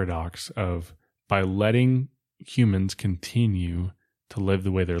paradox of, by letting humans continue to live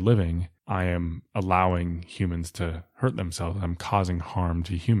the way they're living, I am allowing humans to hurt themselves. I'm causing harm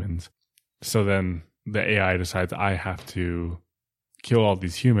to humans. So then the AI decides I have to kill all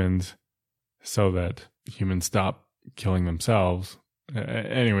these humans so that humans stop killing themselves.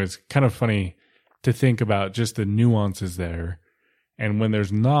 Anyways, kind of funny to think about just the nuances there. And when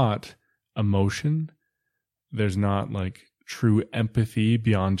there's not emotion, there's not like true empathy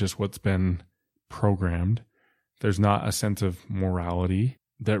beyond just what's been programmed. There's not a sense of morality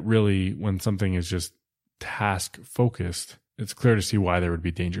that really, when something is just task focused, it's clear to see why there would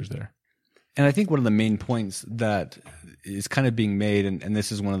be dangers there. And I think one of the main points that is kind of being made, and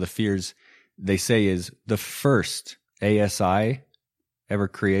this is one of the fears they say, is the first ASI ever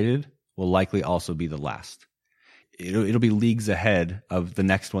created will likely also be the last. It'll be leagues ahead of the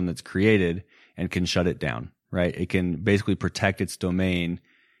next one that's created and can shut it down, right? It can basically protect its domain.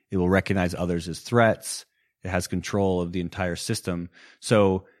 It will recognize others as threats. It has control of the entire system.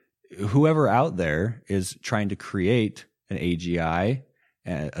 So whoever out there is trying to create an AGI,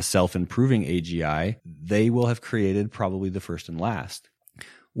 a self-improving AGI, they will have created probably the first and last.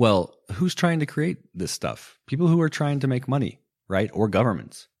 Well, who's trying to create this stuff? People who are trying to make money, right? Or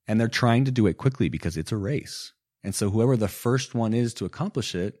governments. And they're trying to do it quickly because it's a race. And so whoever the first one is to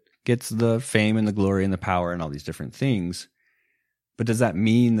accomplish it gets the fame and the glory and the power and all these different things. But does that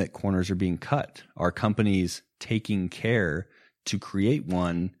mean that corners are being cut? Are companies taking care to create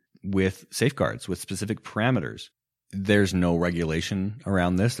one with safeguards, with specific parameters? There's no regulation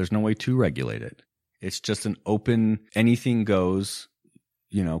around this. There's no way to regulate it. It's just an open, anything goes.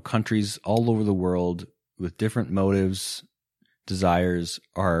 You know, countries all over the world with different motives, desires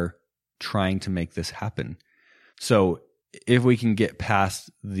are trying to make this happen. So if we can get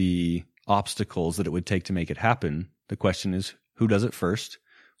past the obstacles that it would take to make it happen, the question is, who does it first?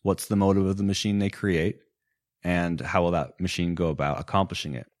 What's the motive of the machine they create? And how will that machine go about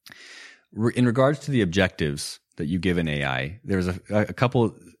accomplishing it? In regards to the objectives that you give an AI, there's a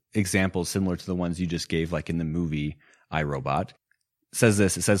couple examples similar to the ones you just gave, like in the movie iRobot. It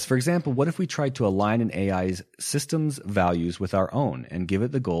says, for example, what if we tried to align an AI's systems values with our own and give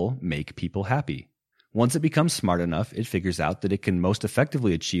it the goal, make people happy? Once it becomes smart enough, it figures out that it can most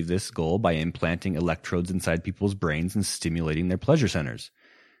effectively achieve this goal by implanting electrodes inside people's brains and stimulating their pleasure centers.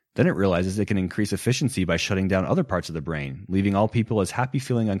 Then it realizes it can increase efficiency by shutting down other parts of the brain, leaving all people as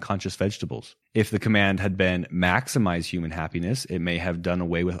happy-feeling unconscious vegetables. If the command had been maximize human happiness, it may have done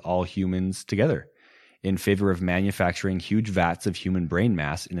away with all humans together in favor of manufacturing huge vats of human brain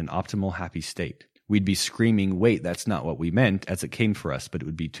mass in an optimal happy state. We'd be screaming, wait, that's not what we meant, as it came for us, but it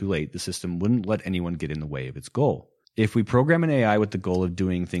would be too late. The system wouldn't let anyone get in the way of its goal. If we program an AI with the goal of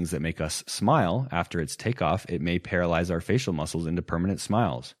doing things that make us smile after its takeoff, it may paralyze our facial muscles into permanent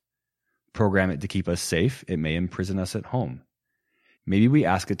smiles. Program it to keep us safe, it may imprison us at home. Maybe we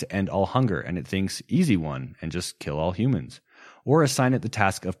ask it to end all hunger and it thinks, easy one, and just kill all humans. Or assign it the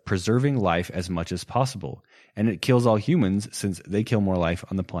task of preserving life as much as possible, and it kills all humans since they kill more life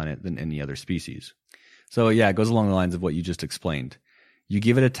on the planet than any other species. So yeah, it goes along the lines of what you just explained. You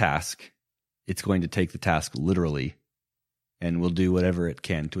give it a task, it's going to take the task literally, and will do whatever it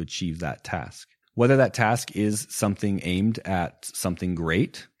can to achieve that task. Whether that task is something aimed at something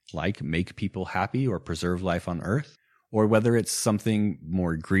great, like make people happy or preserve life on Earth, or whether it's something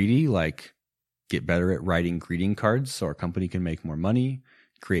more greedy, like get better at writing greeting cards so our company can make more money,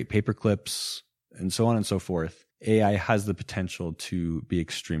 create paper clips, and so on and so forth, AI has the potential to be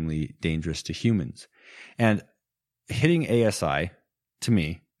extremely dangerous to humans. And hitting ASI, to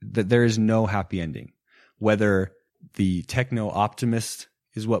me, that there is no happy ending. Whether the techno-optimist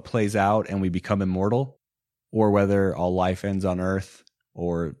is what plays out and we become immortal, or whether all life ends on Earth,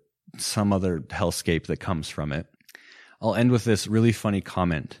 or some other hellscape that comes from it. I'll end with this really funny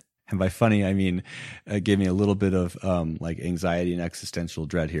comment. And by funny, I mean, it gave me a little bit of like anxiety and existential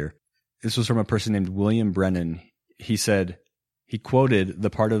dread here. This was from a person named William Brennan. He said, he quoted the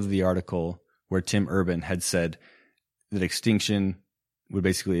part of the article where Tim Urban had said that extinction would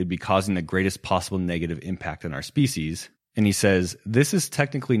basically be causing the greatest possible negative impact on our species. And he says, this is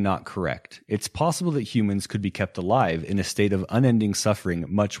technically not correct. It's possible that humans could be kept alive in a state of unending suffering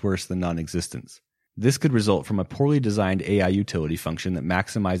much worse than non-existence. This could result from a poorly designed AI utility function that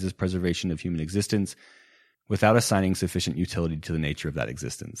maximizes preservation of human existence without assigning sufficient utility to the nature of that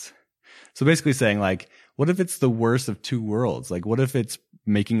existence. So basically saying, like, what if it's the worst of two worlds? Like, what if it's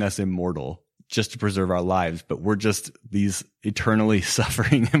making us immortal just to preserve our lives, but we're just these eternally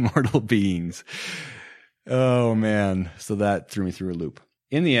suffering immortal beings? Oh, man. So that threw me through a loop.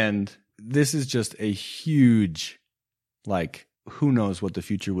 In the end, this is just a huge, like, who knows what the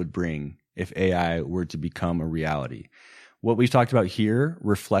future would bring if AI were to become a reality. What we've talked about here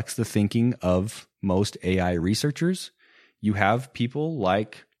reflects the thinking of most AI researchers. You have people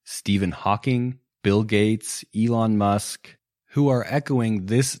like Stephen Hawking, Bill Gates, Elon Musk, who are echoing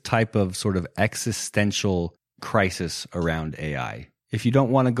this type of sort of existential crisis around AI. If you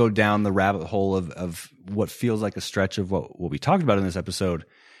don't want to go down the rabbit hole of what feels like a stretch of what we talked about in this episode,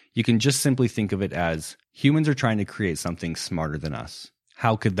 you can just simply think of it as humans are trying to create something smarter than us.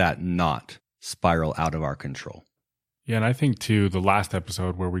 How could that not spiral out of our control? Yeah, and I think too, the last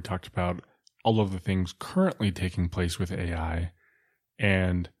episode where we talked about all of the things currently taking place with AI,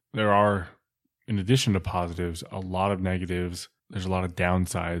 and there are, in addition to positives, a lot of negatives. There's a lot of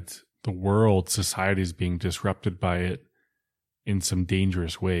downsides. The world, society is being disrupted by it in some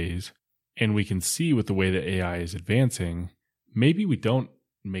dangerous ways. And we can see with the way that AI is advancing, maybe we don't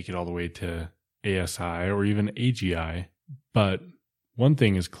make it all the way to ASI or even AGI, but one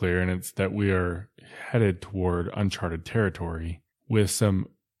thing is clear, and it's that we are headed toward uncharted territory with some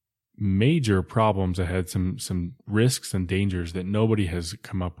major problems ahead, some risks and dangers that nobody has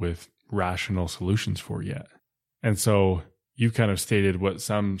come up with rational solutions for yet. And so you kind of stated what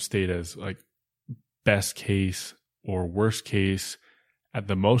some state as like best case or worst case at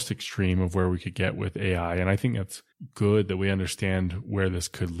the most extreme of where we could get with AI. And I think that's good that we understand where this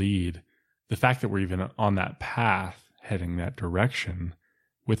could lead. The fact that we're even on that path, heading that direction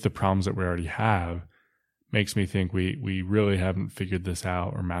with the problems that we already have, makes me think we really haven't figured this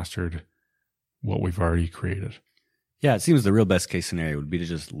out or mastered what we've already created. Yeah, it seems the real best case scenario would be to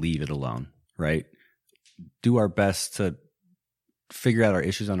just leave it alone, right? Do our best to figure out our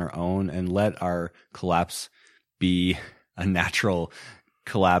issues on our own and let our collapse be a natural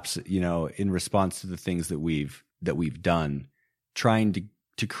collapse, in response to the things that we've done. Trying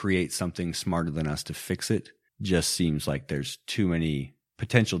to create something smarter than us to fix it just seems like there's too many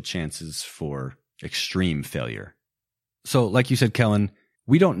potential chances for extreme failure. So like you said, Kellen,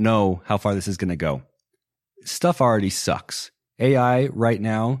 we don't know how far this is going to go. Stuff already sucks. AI right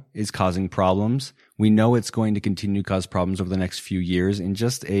now is causing problems. We know it's going to continue to cause problems over the next few years in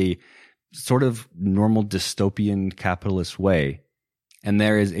just a sort of normal dystopian capitalist way. And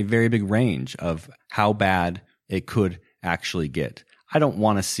there is a very big range of how bad it could actually get. I don't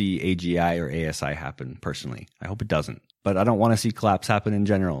want to see AGI or ASI happen personally. I hope it doesn't. but I don't want to see collapse happen in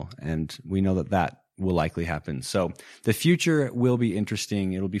general. And we know that will likely happen. So the future will be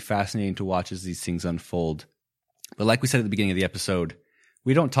interesting. It'll be fascinating to watch as these things unfold. But like we said at the beginning of the episode,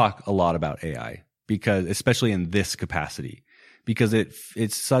 we don't talk a lot about AI, because especially in this capacity, because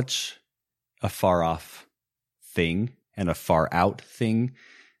it's such a far off thing and a far out thing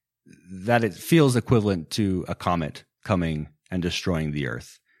that it feels equivalent to a comet coming and destroying the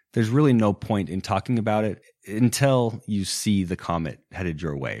Earth. There's really no point in talking about it until you see the comet headed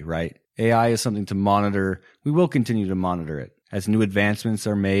your way, right? AI is something to monitor. We will continue to monitor it. As new advancements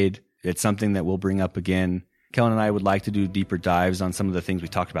are made, it's something that we'll bring up again. Kellen and I would like to do deeper dives on some of the things we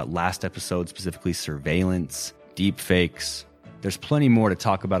talked about last episode, specifically surveillance, deep fakes. There's plenty more to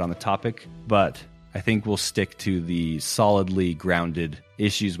talk about on the topic, but I think we'll stick to the solidly grounded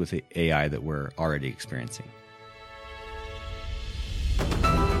issues with AI that we're already experiencing.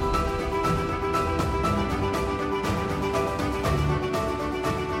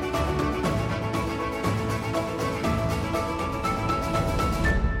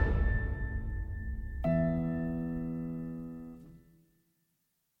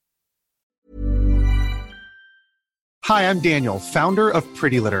 Hi, I'm Daniel, founder of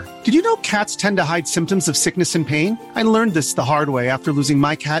Pretty Litter. Did you know cats tend to hide symptoms of sickness and pain? I learned this the hard way after losing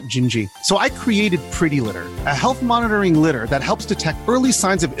my cat, Gingy. So I created Pretty Litter, a health monitoring litter that helps detect early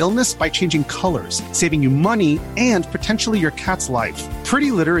signs of illness by changing colors, saving you money and potentially your cat's life.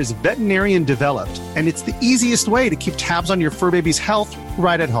 Pretty Litter is veterinarian developed, and it's the easiest way to keep tabs on your fur baby's health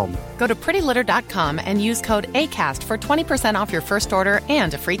right at home. Go to prettylitter.com and use code ACAST for 20% off your first order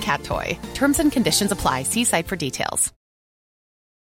and a free cat toy. Terms and conditions apply. See site for details.